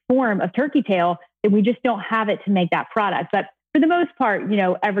potent form of turkey tail, then we just don't have it to make that product. But for the most part,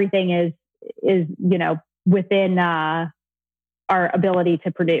 everything is within our ability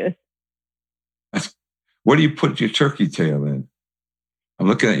to produce. What do you put your turkey tail in? I'm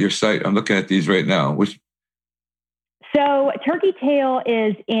looking at your site. I'm looking at these right now. So turkey tail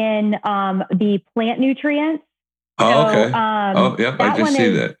is in the plant nutrients. Oh, okay. I just see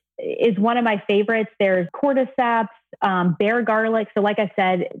that. Is one of my favorites. There's cordyceps, bear garlic. So like I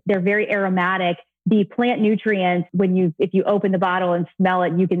said, they're very aromatic. The plant nutrients, if you open the bottle and smell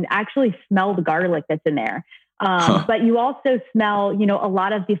it, you can actually smell the garlic that's in there. But you also smell, a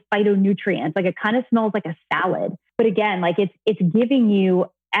lot of the phytonutrients. Like, it kind of smells like a salad. But again, like, it's giving you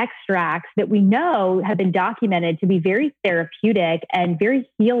extracts that we know have been documented to be very therapeutic and very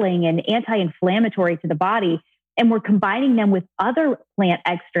healing and anti-inflammatory to the body. And we're combining them with other plant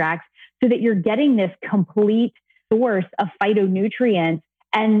extracts so that you're getting this complete source of phytonutrients.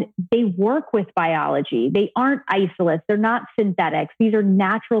 And they work with biology. They aren't isolates. They're not synthetics. These are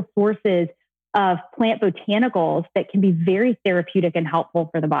natural sources of plant botanicals that can be very therapeutic and helpful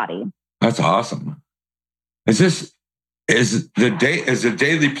for the body. That's awesome. Is Is the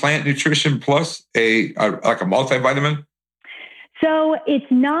daily plant nutrition plus like a multivitamin? So it's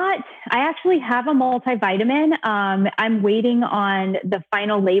not, I actually have a multivitamin. I'm waiting on the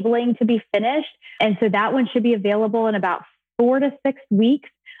final labeling to be finished. And so that one should be available in about 4 to 6 weeks.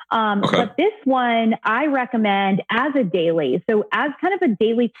 But this one I recommend as a daily. So as kind of a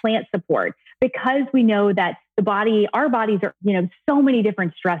daily plant support, because we know that our bodies are, so many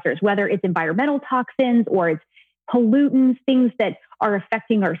different stressors, whether it's environmental toxins or it's pollutants, things that are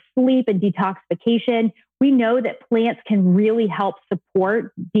affecting our sleep and detoxification. We know that plants can really help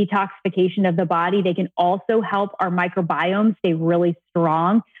support detoxification of the body. They can also help our microbiome stay really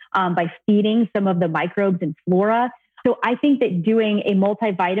strong by feeding some of the microbes and flora. So I think that doing a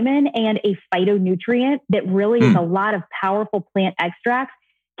multivitamin and a phytonutrient that really is a lot of powerful plant extracts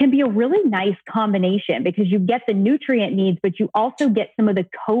can be a really nice combination, because you get the nutrient needs, but you also get some of the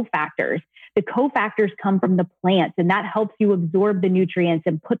cofactors. The cofactors come from the plants, and that helps you absorb the nutrients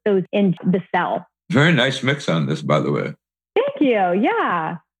and put those into the cell. Very nice mix on this, by the way. Thank you.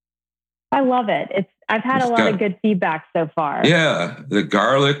 Yeah. I love it. I've had a lot of good feedback so far. Yeah. The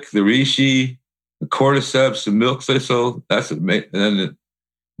garlic, the reishi, the cordyceps, the milk thistle. That's amazing. And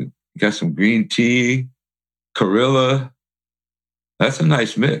then got some green tea, Corilla. That's a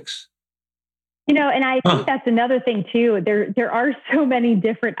nice mix. And I think that's another thing too. There are so many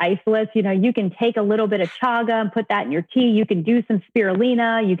different isolates. You can take a little bit of chaga and put that in your tea. You can do some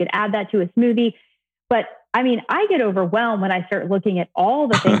spirulina. You could add that to a smoothie. But I mean, I get overwhelmed when I start looking at all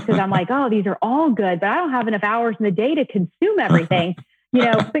the things, because I'm like, oh, these are all good, but I don't have enough hours in the day to consume everything,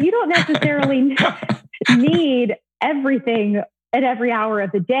 but you don't necessarily need everything at every hour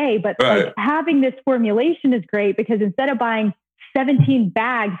of the day. But like having this formulation is great, because instead of buying 17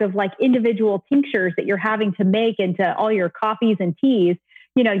 bags of like individual tinctures that you're having to make into all your coffees and teas,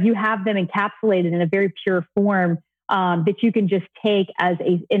 you have them encapsulated in a very pure form that you can just take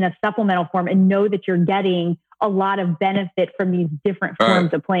in a supplemental form and know that you're getting a lot of benefit from these different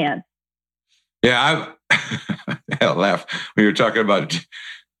forms of plants. Yeah, I laugh when you're talking about it.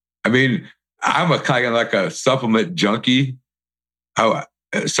 I mean, I'm a kind of like a supplement junkie.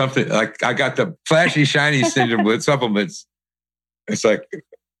 Something like I got the flashy, shiny syndrome with supplements. It's like,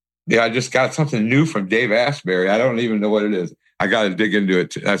 I just got something new from Dave Asbury. I don't even know what it is. I got to dig into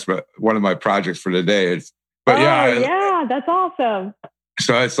it. That's one of my projects for today. Yeah, that's awesome.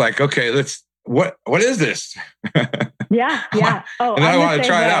 So it's like, okay, what is this? Yeah. Oh, and I want to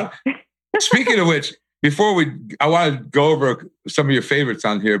try it out. Speaking of which, I want to go over some of your favorites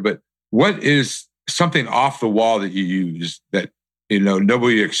on here, but what is something off the wall that you use that,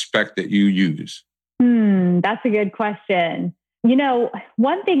 nobody expect that you use? That's a good question.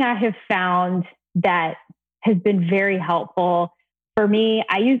 One thing I have found that has been very helpful for me,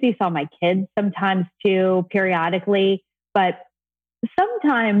 I use these on my kids sometimes too, periodically, but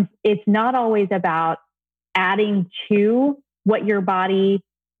sometimes it's not always about adding to what your body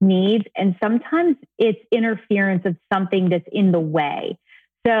needs. And sometimes it's interference of something that's in the way.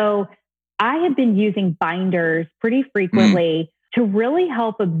 So I have been using binders pretty frequently to really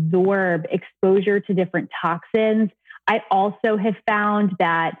help absorb exposure to different toxins. I also have found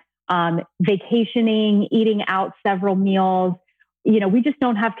that vacationing, eating out several meals, we just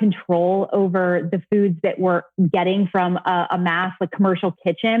don't have control over the foods that we're getting from a mass, like commercial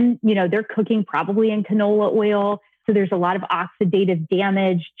kitchen. They're cooking probably in canola oil. So there's a lot of oxidative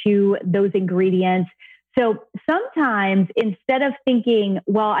damage to those ingredients. So sometimes instead of thinking,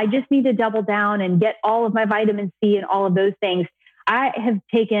 well, I just need to double down and get all of my vitamin C and all of those things, I have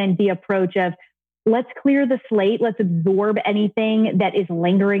taken the approach of, let's clear the slate. Let's absorb anything that is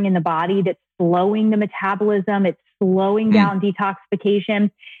lingering in the body that's slowing the metabolism. It's slowing down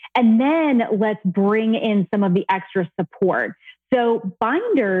detoxification. And then let's bring in some of the extra support. So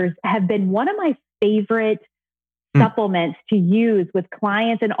binders have been one of my favorite supplements to use with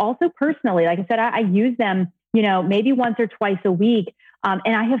clients, and also personally. Like I said, I use them, maybe once or twice a week.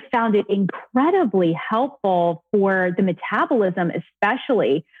 And I have found it incredibly helpful for the metabolism,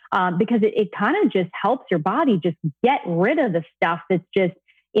 especially because it kind of just helps your body just get rid of the stuff that's just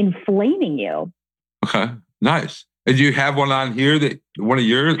inflaming you. Okay, nice. And do you have one on here one of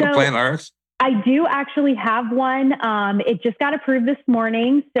yours, the Plant Rx? I do actually have one. It just got approved this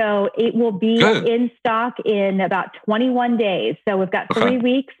morning. So it will be in stock in about 21 days. So we've got 3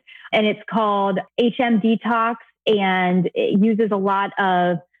 weeks, and it's called HM Detox, and it uses a lot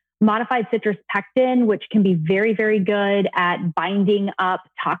of modified citrus pectin, which can be very, very good at binding up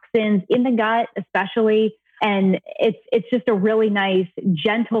toxins in the gut, especially. And it's just a really nice,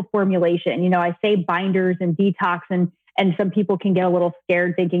 gentle formulation. I say binders and detox, and some people can get a little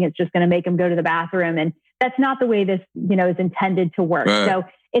scared thinking it's just going to make them go to the bathroom. And that's not the way this, is intended to work. Right. So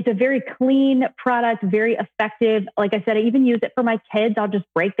it's a very clean product, very effective. Like I said, I even use it for my kids. I'll just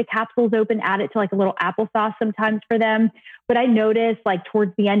break the capsules open, add it to like a little applesauce sometimes for them. But I notice like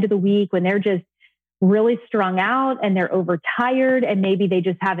towards the end of the week when they're just really strung out and they're overtired and maybe they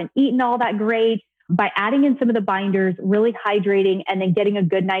just haven't eaten all that great, by adding in some of the binders, really hydrating, and then getting a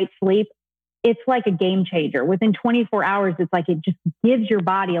good night's sleep, it's like a game changer. Within 24 hours, it's like it just gives your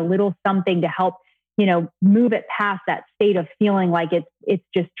body a little something to help, move it past that state of feeling like it's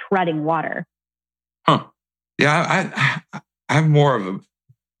just treading water. Huh. Yeah, I'm more of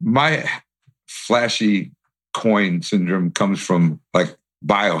my flashy coin syndrome comes from like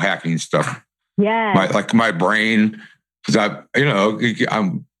biohacking stuff. Yeah. My brain, because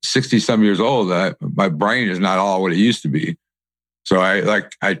I'm 60 some years old. My brain is not all what it used to be. So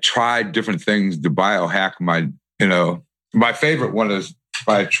I tried different things to biohack my favorite one is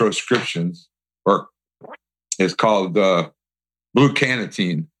by Transcriptions, or it's called Blue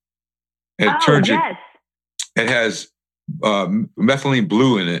Carnitine. Yes. It has methylene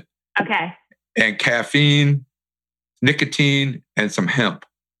blue in it. Okay. And caffeine, nicotine, and some hemp.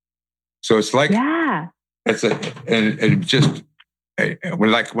 So it's like, it's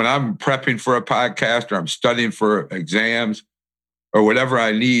when I'm prepping for a podcast or I'm studying for exams or whatever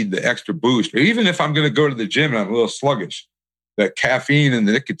I need the extra boost, or even if I'm going to go to the gym and I'm a little sluggish, that caffeine and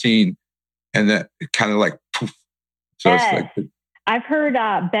the nicotine and that kind of like poof. So it's like I've heard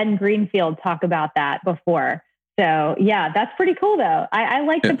Ben Greenfield talk about that before. So yeah, that's pretty cool though. I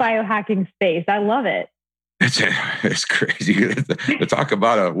like the biohacking space. I love it. It's crazy to talk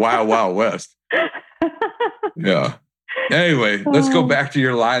about a wild, wild west. Yeah. Anyway, let's go back to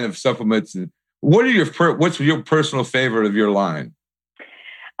your line of supplements. What's your personal favorite of your line?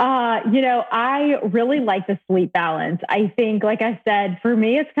 I really like the sleep balance. I think, like I said, for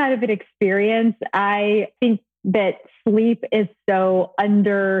me, it's kind of an experience. I think that sleep is so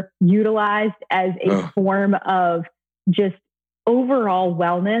underutilized as a form of just overall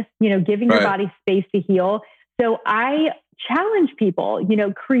wellness, giving your body space to heal. So I challenge people,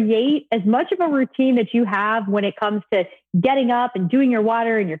 create as much of a routine that you have when it comes to getting up and doing your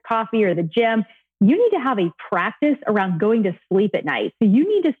water and your coffee or the gym. You need to have a practice around going to sleep at night. So you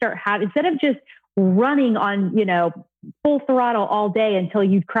need to start instead of just running on, full throttle all day until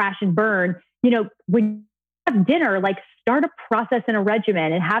you crash and burn, when you have dinner, like start a process and a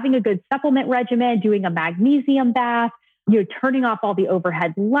regimen and having a good supplement regimen, doing a magnesium bath, turning off all the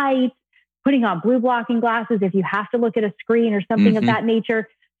overhead lights, putting on blue blocking glasses if you have to look at a screen or something of that nature.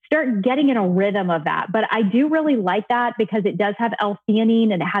 Start getting in a rhythm of that. But I do really like that because it does have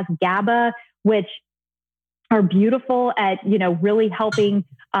L-theanine and it has GABA, which are beautiful at, really helping,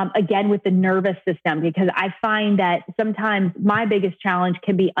 again, with the nervous system, because I find that sometimes my biggest challenge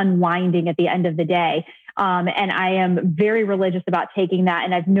can be unwinding at the end of the day. And I am very religious about taking that.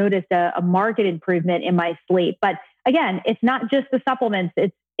 And I've noticed a marked improvement in my sleep. But again, it's not just the supplements.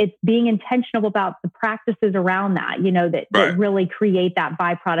 It's being intentional about the practices around that, that really create that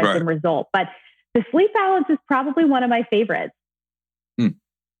byproduct and result. But the sleep balance is probably one of my favorites. You're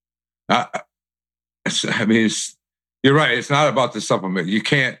right. It's not about the supplement. You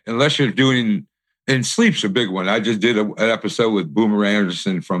can't, unless you're doing, and sleep's a big one. I just did an episode with Boomer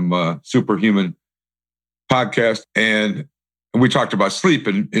Anderson from Superhuman podcast, and we talked about sleep,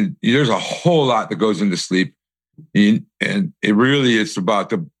 and there's a whole lot that goes into sleep. And it really is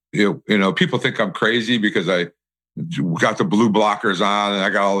about people think I'm crazy because I got the blue blockers on and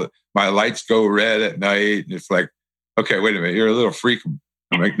I got my lights go red at night. And it's like, okay, wait a minute, you're a little freak.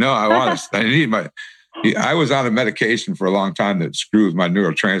 I'm like, no, I was on a medication for a long time that screws my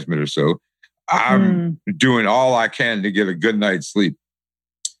neurotransmitter. So I'm doing all I can to get a good night's sleep.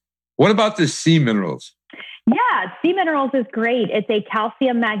 What about the C minerals? Yeah, C minerals is great. It's a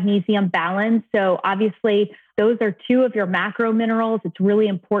calcium magnesium balance. So obviously those are two of your macro minerals. It's really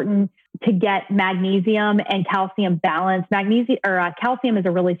important to get magnesium and calcium balance. Calcium is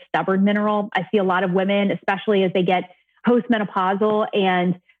a really stubborn mineral. I see a lot of women, especially as they get postmenopausal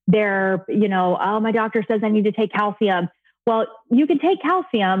and they're, my doctor says I need to take calcium. Well, you can take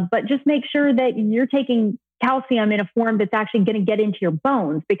calcium, but just make sure that you're taking calcium in a form that's actually going to get into your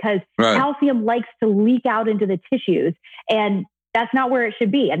bones, because calcium likes to leak out into the tissues, and that's not where it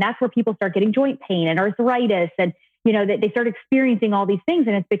should be. And that's where people start getting joint pain and arthritis, and they start experiencing all these things,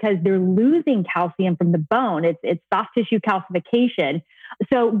 and it's because they're losing calcium from the bone. It's soft tissue calcification.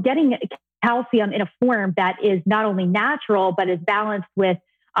 So getting calcium in a form that is not only natural but is balanced with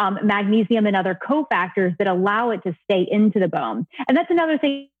magnesium and other cofactors that allow it to stay into the bone. And that's another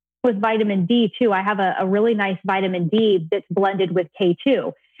thing with vitamin D too. I have a really nice vitamin D that's blended with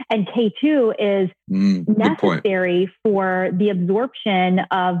K2. And K2 is necessary for the absorption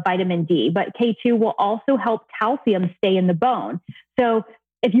of vitamin D, but K2 will also help calcium stay in the bone. So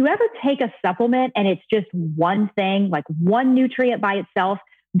if you ever take a supplement and it's just one thing, like one nutrient by itself,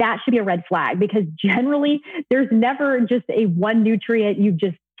 that should be a red flag, because generally there's never just a one nutrient. You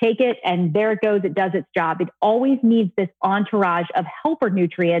just take it and there it goes. It does its job. It always needs this entourage of helper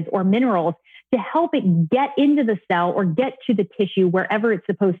nutrients or minerals to help it get into the cell or get to the tissue wherever it's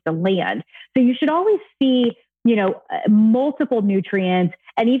supposed to land. So you should always see, multiple nutrients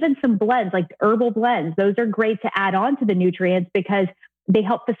and even some blends, like herbal blends. Those are great to add on to the nutrients because they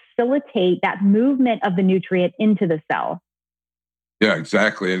help facilitate that movement of the nutrient into the cell. Yeah,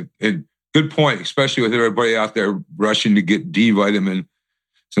 exactly. And good point, especially with everybody out there rushing to get D vitamin,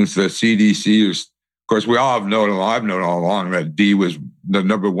 since the CDC is, of course, we all have known, I've known all along that D was the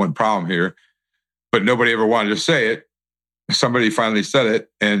number one problem here, but nobody ever wanted to say it. Somebody finally said it.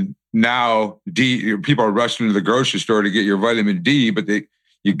 And now people are rushing to the grocery store to get your vitamin D, but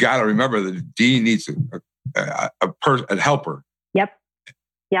you got to remember that D needs a helper.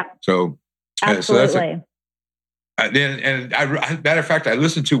 Yep. So, absolutely. Matter of fact, I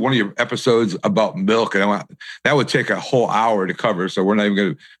listened to one of your episodes about milk, and that would take a whole hour to cover. So we're not even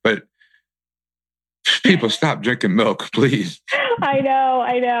going to. But people, stop drinking milk, please. I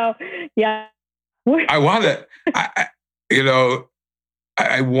know. Yeah. I want to.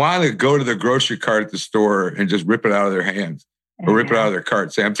 I want to go to the grocery cart at the store and just rip it out of their hands or rip it out of their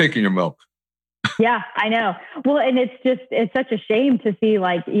cart. Say, "I'm taking your milk." Yeah, I know. Well, and it's such a shame to see,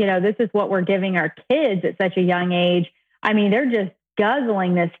 this is what we're giving our kids at such a young age. I mean, they're just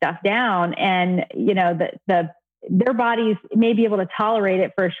guzzling this stuff down, and, their bodies may be able to tolerate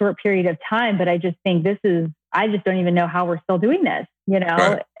it for a short period of time. But I just think I just don't even know how we're still doing this,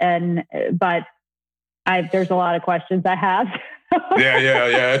 Right. But there's a lot of questions I have.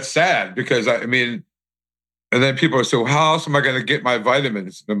 Yeah. It's sad because and then people say, well, how else am I going to get my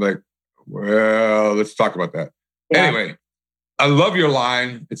vitamins? And I'm like, well, let's talk about that. Yeah. Anyway, I love your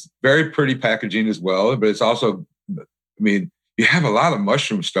line. It's very pretty packaging as well, but it's also, you have a lot of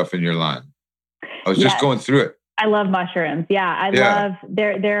mushroom stuff in your line. I was just going through it. I love mushrooms. Yeah. I love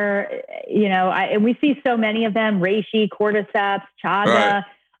they're, and we see so many of them, reishi, cordyceps, chaga. Right.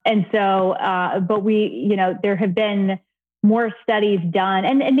 And so, but there have been more studies done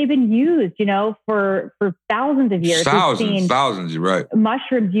and they've been used, for thousands of years. Thousands, you're right.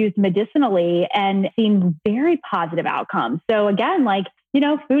 Mushrooms used medicinally and seen very positive outcomes. So again,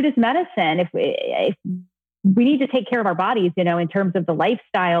 food is medicine. If we need to take care of our bodies, in terms of the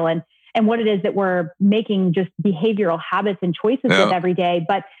lifestyle and what it is that we're making just behavioral habits and choices with every day,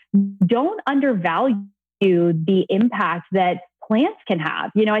 but don't undervalue the impact that plants can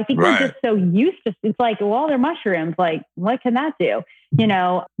have. I think we're just so used to, it's like, well, they're mushrooms. Like, what can that do?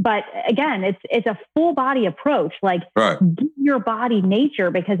 But again, it's a full body approach. Give your body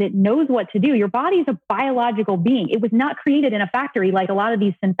nature because it knows what to do. Your body is a biological being. It was not created in a factory like a lot of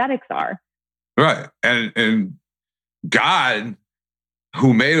these synthetics are. Right. And God,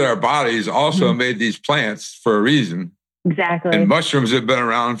 who made our bodies, also made these plants for a reason. Exactly. And mushrooms have been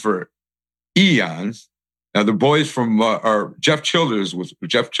around for eons. Now, the boys from Jeff Childers was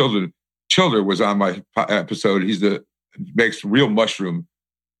on my episode. Makes real mushroom.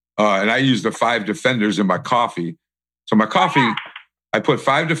 And I use the 5 Defenders in my coffee. So my coffee, I put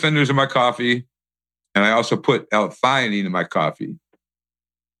 5 Defenders in my coffee, and I also put L-theanine in my coffee.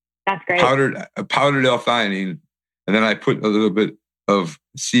 That's great. Powdered L-theanine, and then I put a little bit of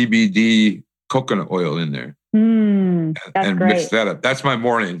CBD coconut oil in there. And great. Mix that up. That's my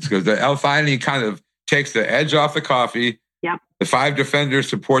mornings because the L-theanine kind of takes the edge off the coffee. Yep. The 5 Defenders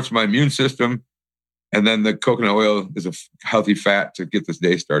supports my immune system. And then the coconut oil is a healthy fat to get this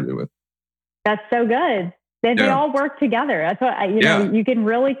day started with. That's so good. They all work together. That's what, you can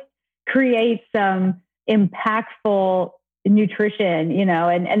really create some impactful nutrition,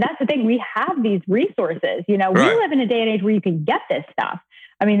 and that's the thing. We have these resources, we live in a day and age where you can get this stuff.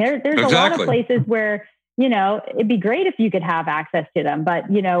 I mean, there's a lot of places where, it'd be great if you could have access to them,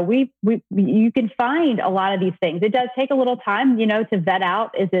 but you can find a lot of these things. It does take a little time, to vet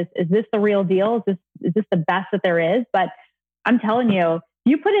out, is this the real deal? Is this the best that there is? But I'm telling you,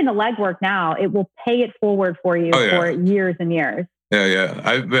 you put in the legwork now, it will pay it forward for you for years and years.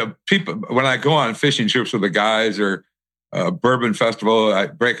 Yeah. People, when I go on fishing trips with the guys or bourbon festival, I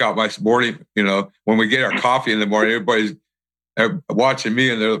break out my morning, when we get our coffee in the morning, everybody's watching me.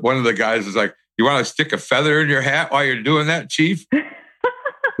 And one of the guys is like, you want to stick a feather in your hat while you're doing that, Chief?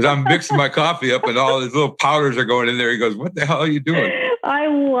 Because I'm mixing my coffee up and all these little powders are going in there. He goes, what the hell are you doing? I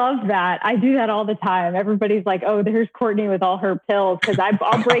love that. I do that all the time. Everybody's like, oh, there's Courtney with all her pills. Because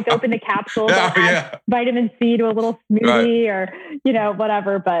I'll break open the capsules. I'll add vitamin C to a little smoothie or,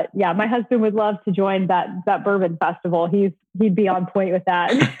 whatever. But yeah, my husband would love to join that bourbon festival. He'd be on point with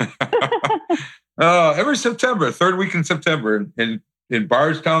that. Every September, third week in September in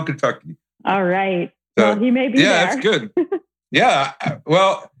Bardstown, Kentucky. All right. Well, he may be there. Yeah, that's good. Yeah.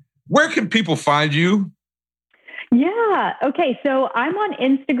 Well, where can people find you? Yeah. Okay. So I'm on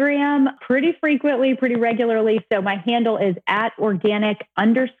Instagram pretty frequently, pretty regularly. So my handle is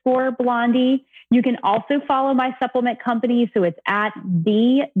 @organic_blondie. You can also follow my supplement company. So it's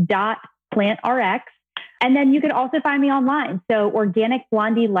 @the.plantrx. And then you can also find me online. So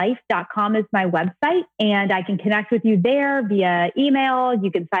organicblondielife.com is my website, and I can connect with you there via email.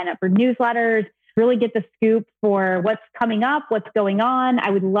 You can sign up for newsletters, really get the scoop for what's coming up, what's going on.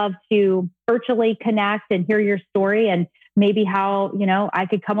 I would love to virtually connect and hear your story and maybe how, I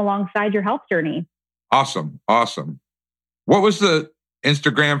could come alongside your health journey. Awesome. What was the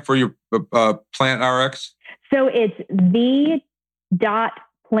Instagram for your Plant RX? So it's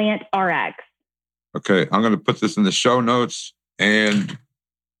the.plantrx. Okay. I'm going to put this in the show notes and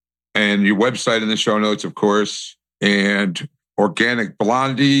your website in the show notes, of course, and Organic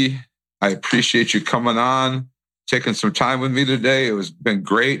Blondie. I appreciate you coming on, taking some time with me today. It has been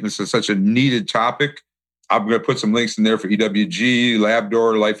great. This is such a needed topic. I'm going to put some links in there for EWG,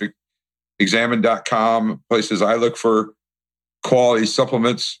 Labdoor, LifeExamine.com, places I look for quality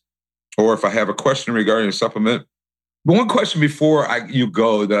supplements, or if I have a question regarding a supplement. But one question before you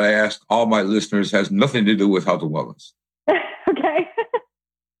go that I ask all my listeners has nothing to do with health and wellness. Okay.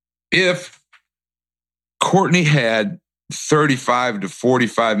 If Courtney had 35 to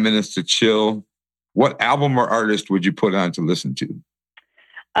 45 minutes to chill, what album or artist would you put on to listen to?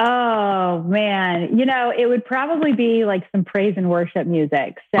 Oh, man. It would probably be like some praise and worship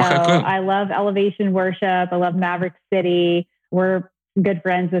music. So I love Elevation Worship. I love Maverick City. We're good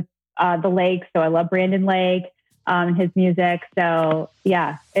friends with the Lake. So I love Brandon Lake and his music. So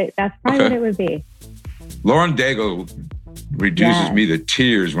yeah, that's probably what it would be. Lauren Daigle reduces me to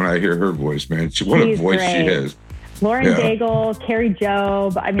tears when I hear her voice, man. What a voice she has. Lauren Daigle, Carrie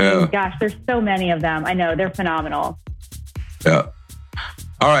Job. I mean, gosh, there's so many of them. I know, they're phenomenal. Yeah.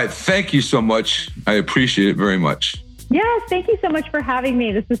 All right. Thank you so much. I appreciate it very much. Yes. Thank you so much for having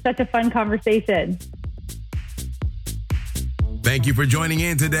me. This was such a fun conversation. Thank you for joining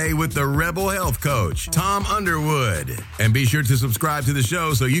in today with the Rebel Health Coach, Tom Underwood. And be sure to subscribe to the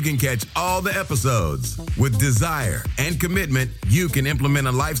show so you can catch all the episodes. With desire and commitment, you can implement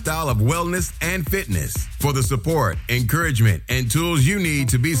a lifestyle of wellness and fitness. For the support, encouragement, and tools you need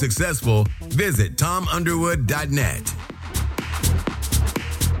to be successful, visit tomunderwood.net.